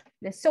the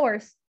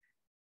source.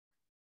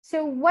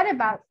 So what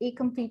about a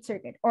complete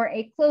circuit or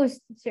a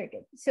closed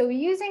circuit? So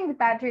using the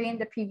battery in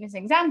the previous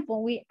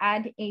example, we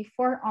add a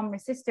 4 ohm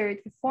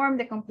resistor to form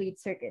the complete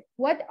circuit.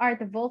 What are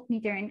the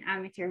voltmeter and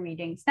ammeter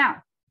readings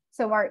now?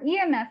 So our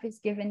EMF is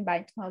given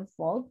by 12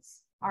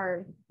 volts.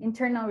 Our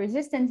internal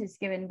resistance is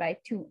given by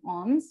 2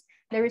 ohms.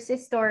 The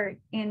resistor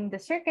in the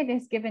circuit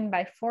is given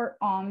by 4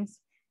 ohms.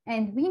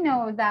 And we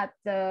know that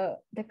the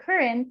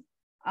current,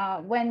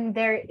 when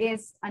there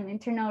is an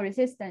internal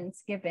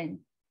resistance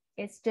given,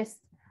 it's just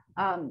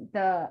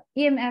the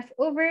EMF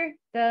over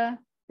the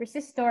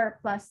resistor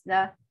plus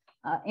the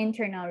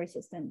internal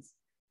resistance,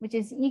 which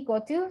is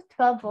equal to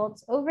 12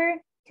 volts over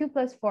 2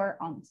 plus 4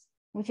 ohms,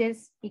 which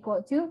is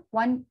equal to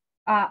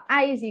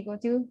I is equal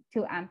to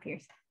 2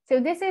 amperes. So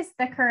this is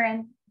the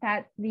current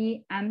that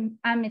the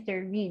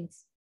ammeter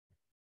reads.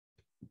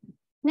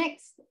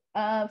 Next,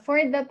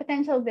 for the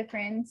potential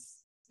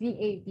difference,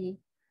 VAB.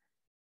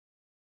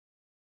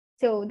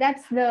 So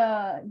that's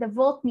the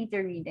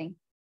voltmeter reading.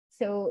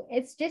 So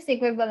it's just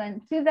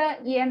equivalent to the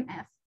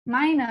EMF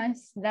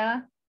minus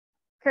the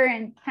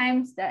current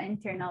times the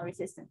internal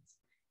resistance.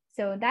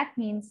 So that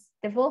means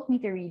the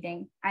voltmeter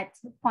reading at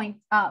point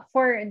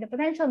for the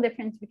potential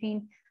difference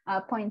between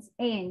points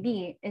A and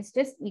B is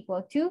just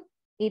equal to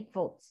 8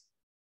 volts.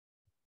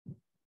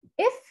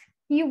 If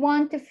you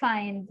want to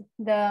find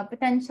the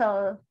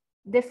potential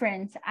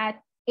difference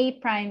at A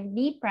prime,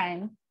 B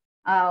prime,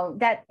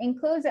 that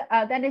includes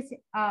that is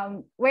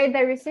where the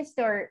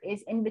resistor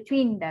is in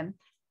between them,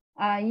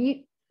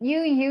 you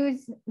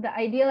use the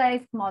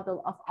idealized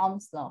model of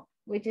Ohm's law,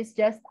 which is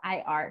just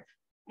IR,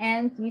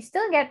 and you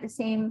still get the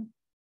same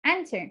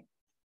answer.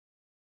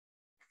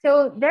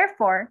 So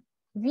therefore,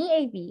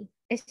 VAB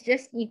is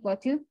just equal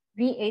to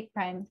V8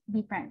 prime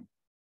B prime.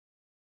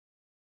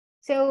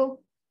 So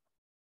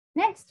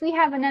next, we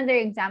have another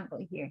example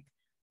here.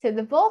 So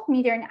the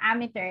voltmeter and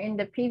ammeter in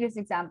the previous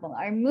example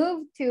are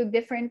moved to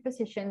different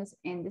positions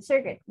in the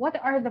circuit. What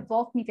are the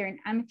voltmeter and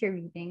ammeter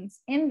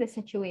readings in the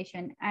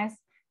situation as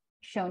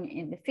shown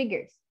in the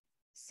figures?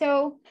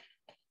 So,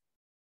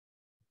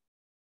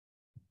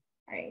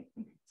 all right,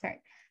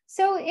 sorry.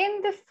 So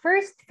in the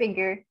first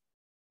figure,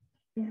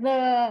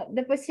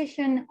 the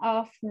position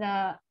of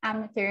the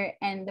ammeter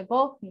and the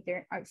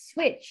voltmeter are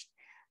switched.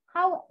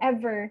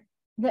 However,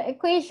 the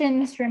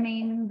equations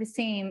remain the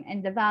same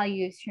and the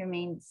values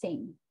remain the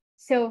same.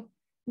 So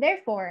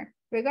therefore,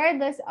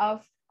 regardless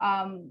of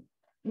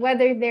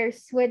whether they're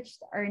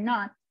switched or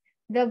not,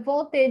 the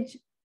voltage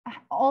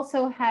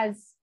also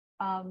has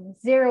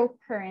zero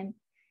current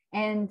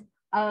and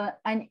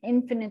an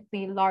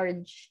infinitely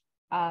large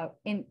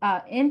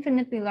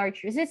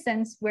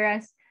resistance,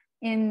 whereas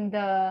in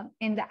the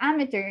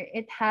ammeter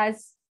it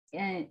has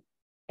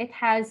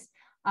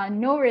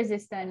no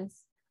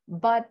resistance,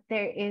 but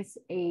there is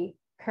a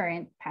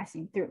current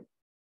passing through.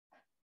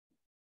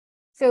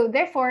 So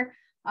therefore,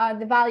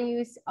 the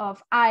values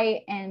of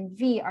I and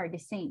V are the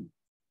same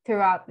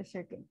throughout the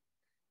circuit.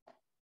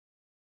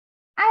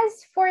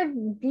 As for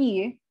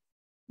B,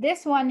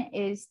 this one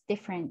is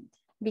different.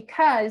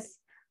 because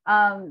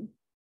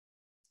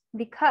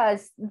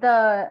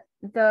the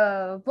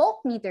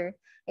voltmeter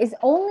is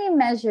only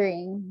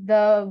measuring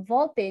the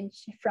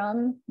voltage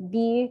from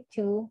B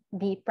to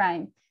B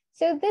prime.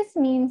 So this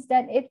means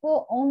that it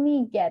will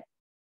only get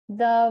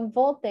the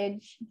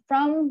voltage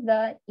from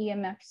the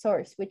EMF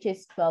source, which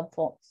is 12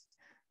 volts.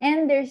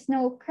 And there's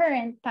no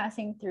current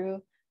passing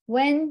through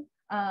when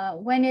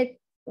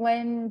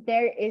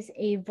there is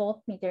a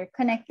voltmeter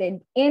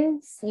connected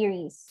in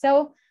series.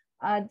 So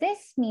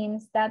this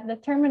means that the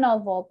terminal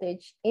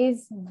voltage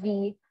is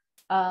V.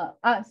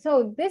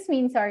 So this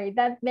means,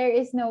 that there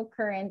is no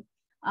current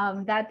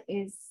that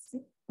is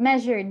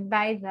measured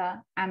by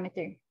the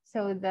ammeter.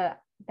 So the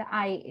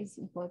I is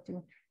equal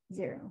to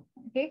 0.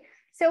 Okay.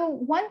 So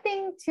one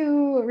thing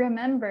to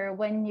remember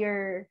when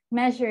you're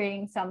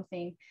measuring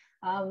something,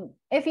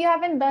 if you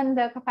haven't done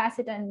the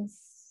capacitance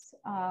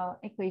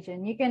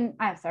equation, you can,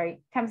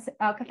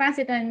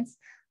 capacitance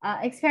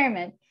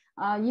experiment,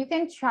 you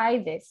can try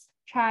this.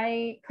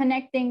 Try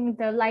connecting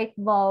the light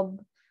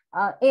bulb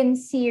in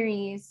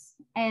series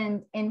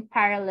and in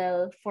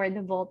parallel for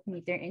the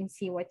voltmeter and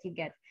see what you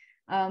get.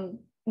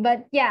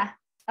 But yeah,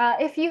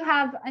 if you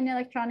have an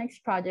electronics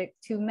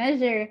project to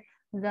measure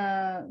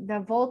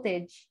the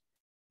voltage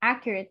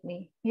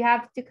accurately, you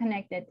have to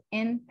connect it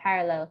in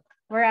parallel.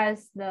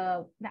 Whereas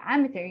the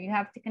ammeter, you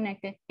have to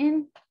connect it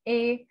in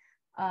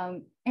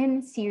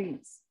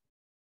series.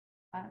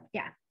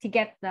 To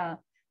get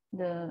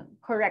the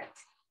correct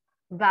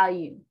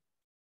value.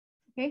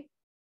 Okay.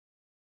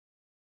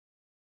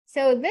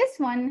 So this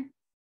one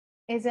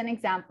is an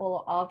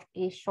example of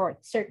a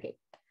short circuit.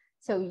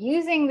 So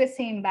using the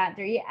same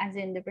battery as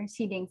in the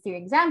preceding 3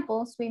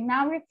 examples, we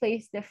now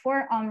replace the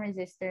 4 ohm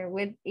resistor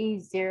with a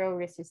 0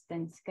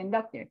 resistance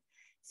conductor.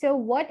 So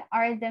what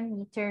are the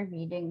meter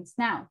readings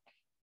now?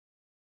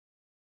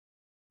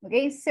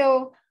 Okay,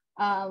 so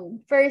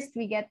first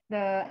we get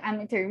the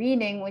ammeter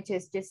reading, which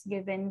is just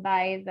given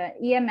by the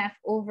EMF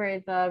over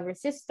the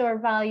resistor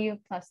value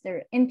plus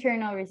the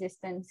internal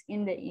resistance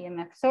in the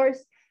EMF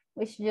source,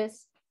 which is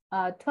just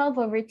 12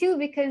 over 2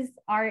 because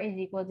R is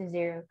equal to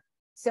 0.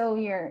 So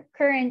your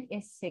current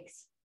is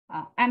 6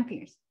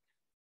 amperes.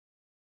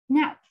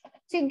 Now,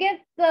 to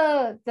get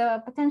the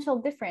potential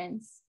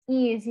difference,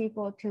 E is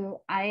equal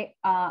to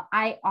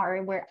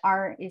IR, where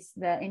R is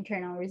the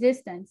internal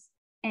resistance,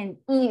 and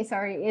E, is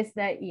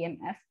the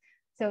EMF.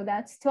 So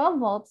that's 12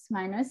 volts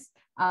minus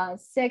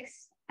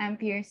 6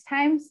 amperes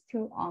times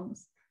 2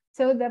 ohms.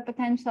 So the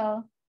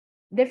potential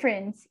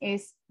difference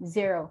is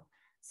 0.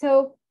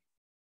 So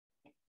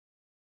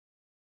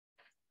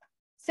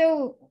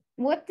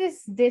what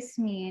does this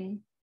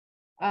mean?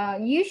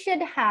 You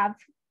should have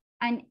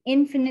an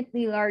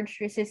infinitely large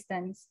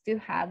resistance to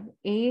have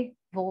a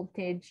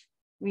voltage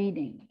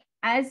reading,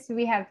 as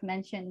we have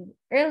mentioned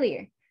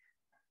earlier.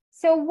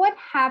 So what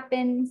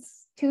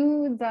happens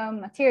to the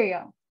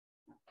material?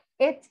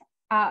 To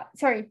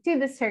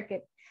the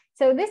circuit.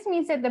 So this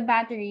means that the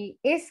battery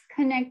is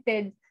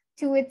connected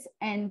to its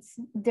ends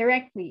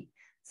directly.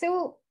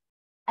 So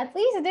at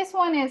least this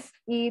one is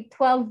a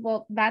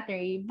 12-volt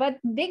battery, but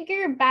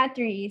bigger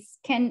batteries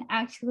can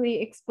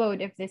actually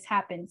explode if this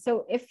happens.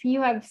 So if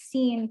you have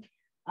seen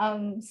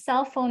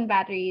cell phone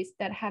batteries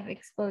that have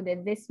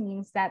exploded, this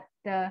means that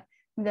the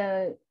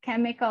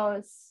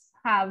chemicals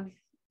have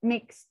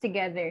mixed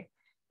together.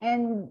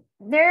 And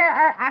there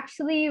are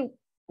actually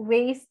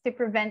ways to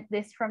prevent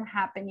this from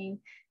happening,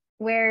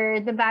 where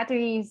the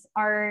batteries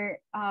are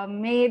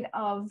made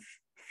of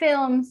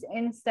films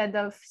instead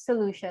of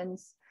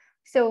solutions.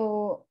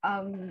 So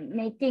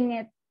making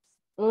it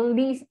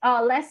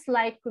less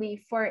likely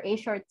for a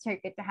short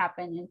circuit to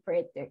happen and for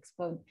it to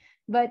explode.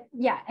 But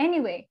yeah,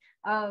 anyway,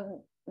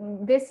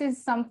 this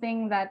is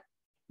something that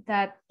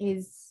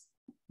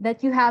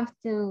you have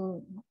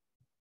to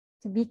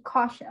be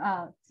cautious,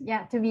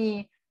 to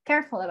be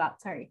careful about,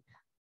 sorry.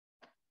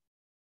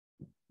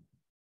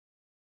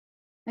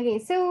 Okay,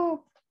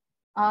 so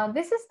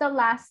this is the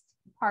last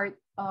part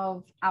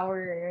of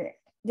our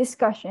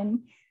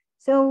discussion.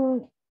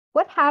 So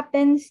what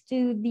happens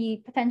to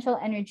the potential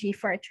energy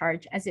for a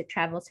charge as it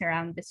travels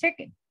around the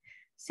circuit?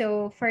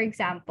 So for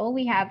example,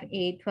 we have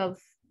a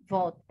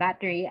 12-volt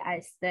battery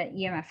as the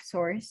EMF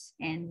source,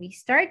 and we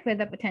start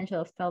with a potential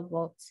of 12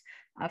 volts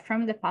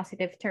from the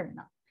positive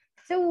terminal.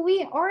 So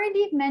we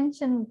already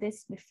mentioned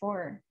this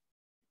before.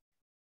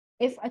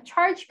 If a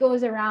charge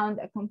goes around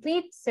a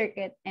complete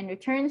circuit and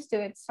returns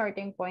to its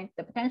starting point,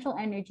 the potential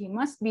energy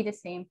must be the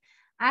same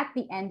at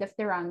the end of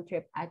the round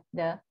trip at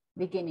the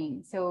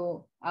beginning.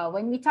 So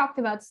when we talked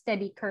about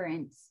steady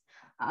currents,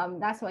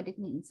 that's what it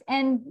means.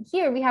 And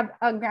here we have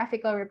a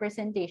graphical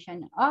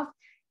representation of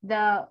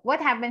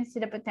what happens to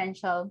the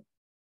potential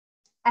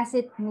as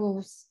it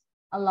moves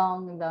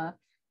along the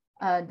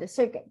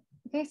circuit.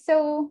 Okay,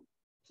 so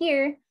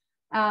here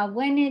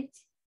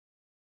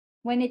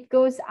when it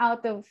goes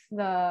out of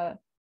the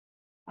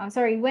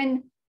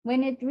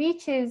when it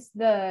reaches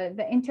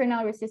the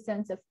internal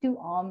resistance of 2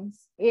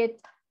 ohms, the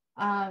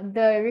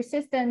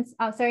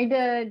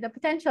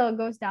potential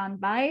goes down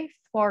by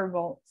 4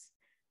 volts.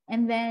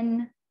 And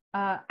then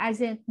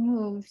as it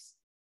moves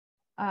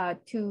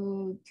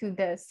to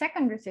the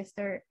second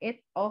resistor,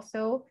 it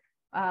also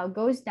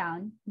goes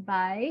down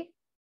by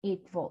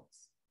 8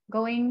 volts,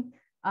 having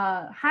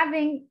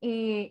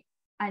a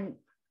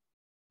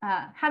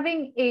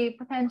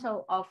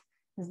potential of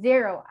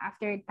 0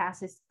 after it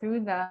passes through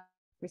the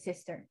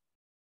resistor.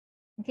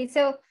 Okay,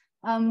 so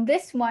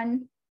this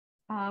one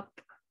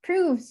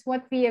proves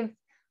what we have,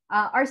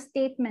 our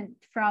statement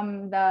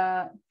from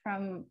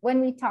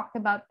when we talked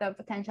about the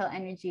potential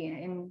energy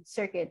in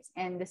circuits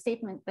and the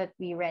statement that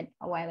we read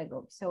a while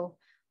ago. So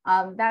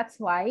that's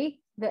why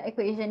the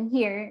equation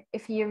here,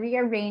 if you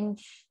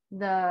rearrange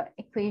the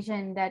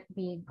equation that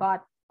we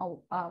got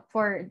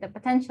for the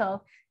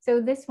potential,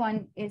 so this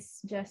one is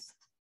just,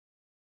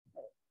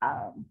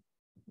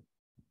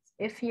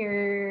 if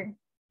you're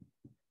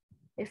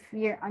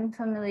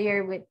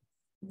unfamiliar with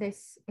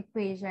this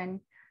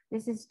equation,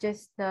 this is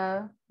just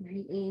the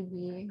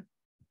VAB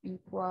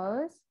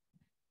equals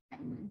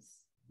minus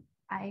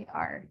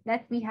IR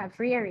that we have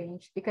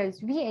rearranged, because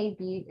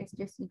VAB is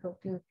just equal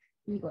to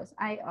V equals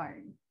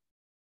IR.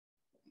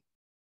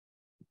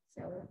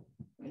 So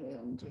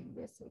rearranging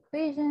this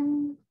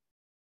equation.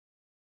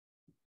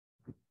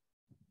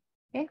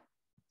 Okay,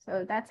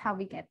 so that's how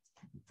we get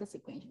this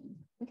equation.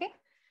 Okay,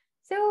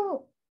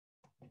 so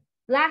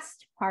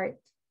last part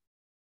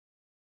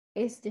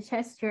is to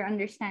test your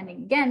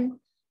understanding. Again,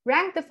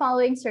 rank the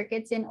following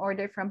circuits in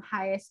order from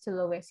highest to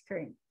lowest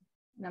current.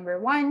 Number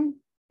 1,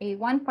 a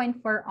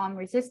 1.4 ohm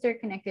resistor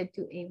connected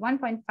to a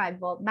 1.5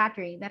 volt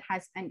battery that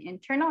has an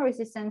internal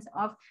resistance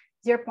of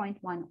 0.1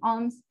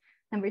 ohms.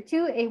 Number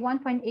 2, a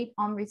 1.8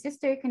 ohm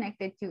resistor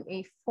connected to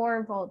a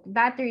 4 volt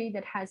battery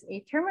that has a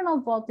terminal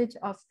voltage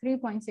of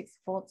 3.6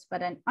 volts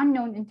but an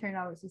unknown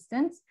internal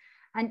resistance.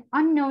 An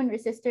unknown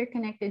resistor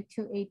connected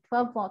to a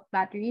 12 volt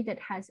battery that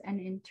has an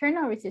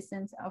internal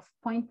resistance of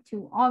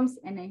 0.2 ohms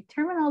and a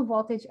terminal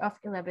voltage of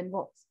 11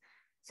 volts.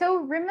 So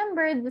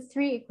remember the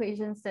 3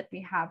 equations that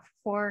we have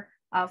for,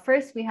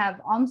 first we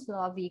have Ohm's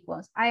law, V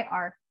equals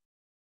IR.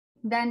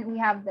 Then we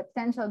have the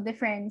potential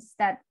difference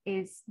that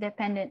is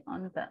dependent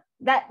on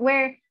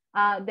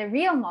the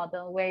real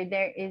model where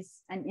there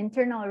is an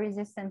internal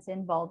resistance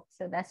involved.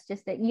 So that's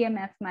just the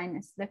EMF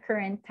minus the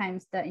current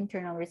times the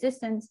internal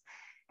resistance.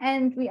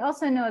 And we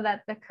also know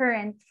that the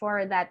current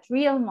for that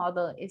real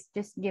model is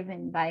just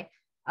given by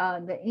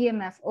the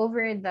EMF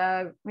over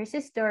the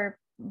resistor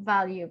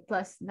value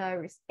plus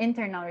the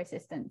internal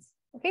resistance.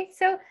 Okay,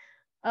 so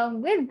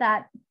with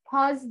that,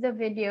 pause the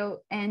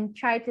video and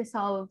try to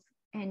solve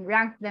and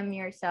rank them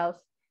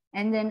yourself.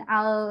 And then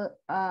I'll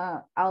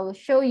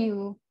show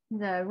you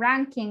the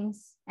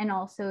rankings and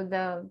also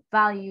the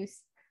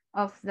values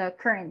of the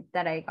current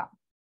that I got.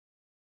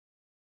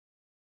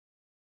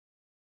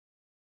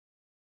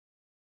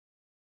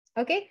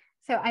 Okay,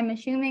 so I'm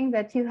assuming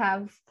that you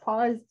have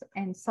paused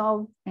and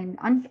solved and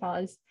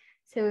unpaused.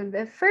 So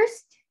the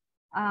first,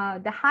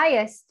 the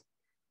highest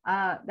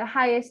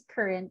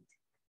current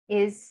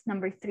is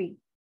number 3.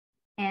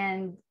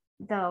 And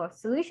the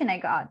solution I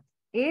got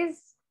is,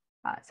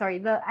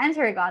 the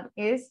answer I got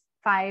is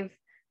 5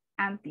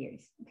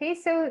 amperes. Okay,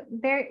 so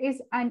there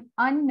is an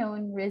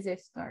unknown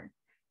resistor.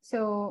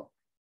 So,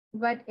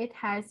 but it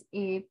has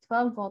a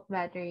 12 volt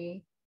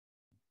battery,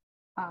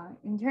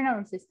 internal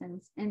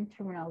resistance and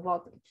terminal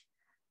voltage.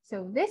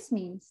 So this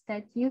means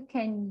that you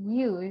can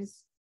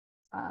use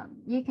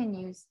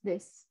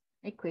this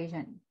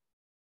equation.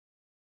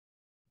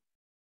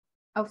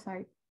 Oh,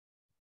 sorry.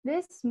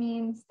 This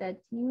means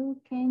that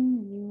you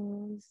can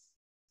use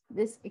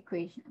this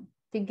equation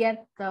to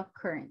get the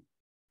current,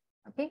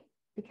 okay?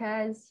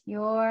 Because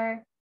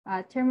your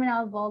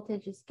terminal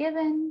voltage is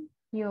given,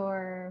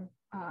 your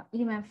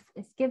EMF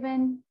is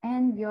given,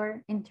 and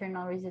your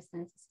internal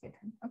resistance is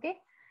given, okay?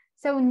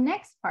 So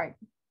next part,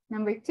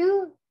 number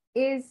 2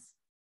 is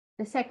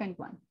the second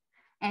one.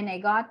 And I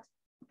got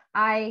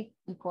I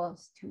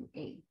equals to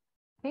A,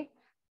 okay?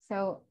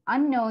 So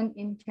unknown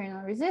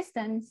internal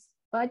resistance,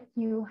 but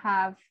you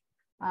have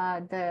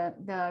the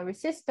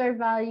resistor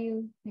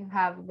value, you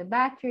have the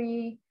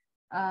battery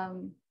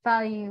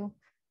value,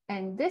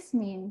 and this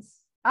means,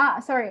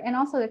 and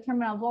also the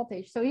terminal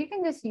voltage. So you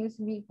can just use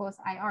V equals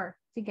IR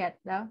to get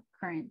the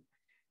current.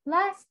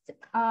 Lastly,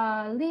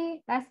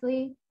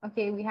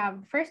 okay, we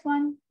have the first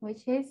one,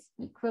 which is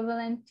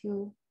equivalent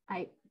to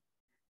I.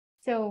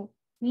 So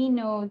we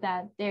know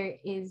that there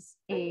is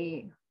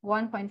a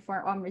 1.4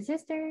 ohm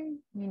resistor.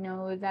 We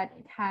know that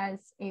it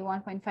has a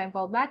 1.5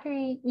 volt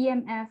battery,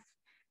 EMF,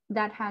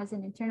 that has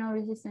an internal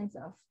resistance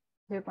of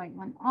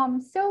 0.1 ohm.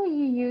 So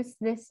you use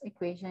this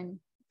equation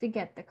to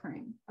get the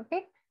current,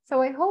 okay?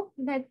 So I hope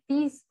that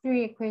these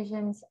 3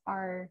 equations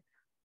are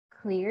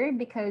clear,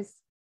 because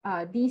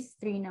these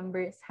 3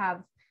 numbers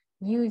have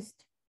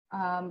used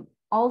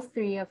all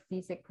 3 of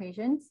these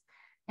equations.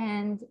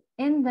 And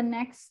in the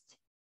next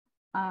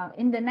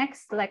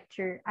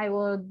lecture, I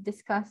will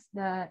discuss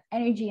the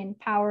energy and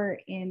power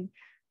in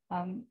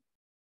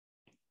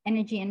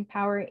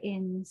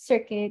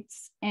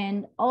circuits,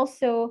 and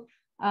also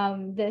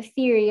the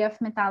theory of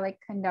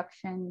metallic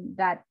conduction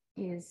that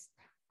is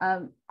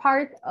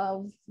part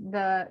of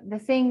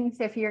the things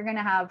if you're going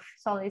to have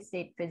solid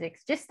state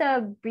physics. Just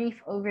a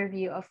brief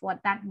overview of what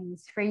that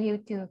means for you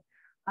to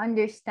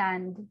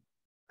understand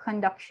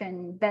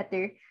conduction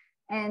better.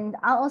 And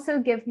I'll also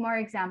give more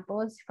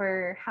examples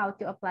for how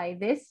to apply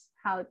this,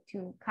 how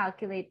to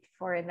calculate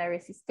for the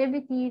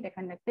resistivity, the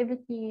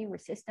conductivity,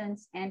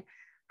 resistance, and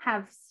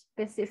have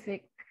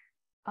specific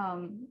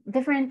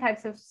different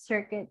types of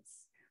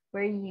circuits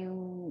where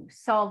you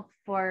solve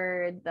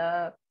for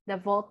the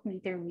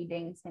voltmeter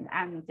readings and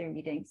ammeter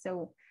readings.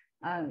 So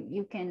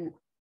you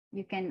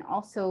can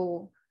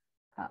also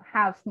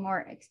have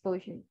more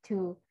exposure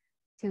to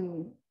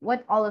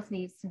what all of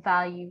these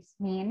values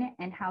mean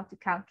and how to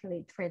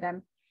calculate for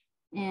them.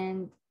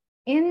 And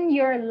in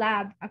your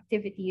lab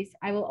activities,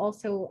 I will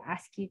also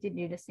ask you to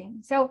do the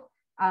same. So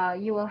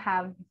you will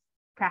have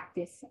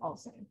practice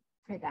also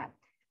for that.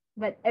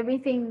 But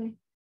everything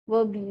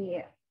will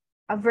be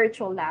a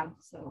virtual lab.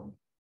 So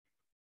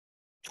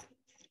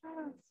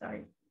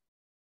sorry.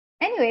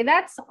 Anyway,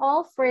 that's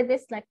all for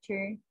this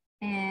lecture.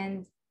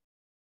 And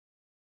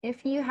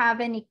if you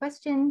have any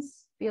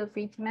questions, feel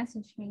free to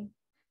message me.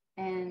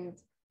 And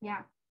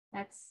yeah,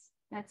 that's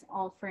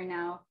all for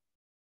now.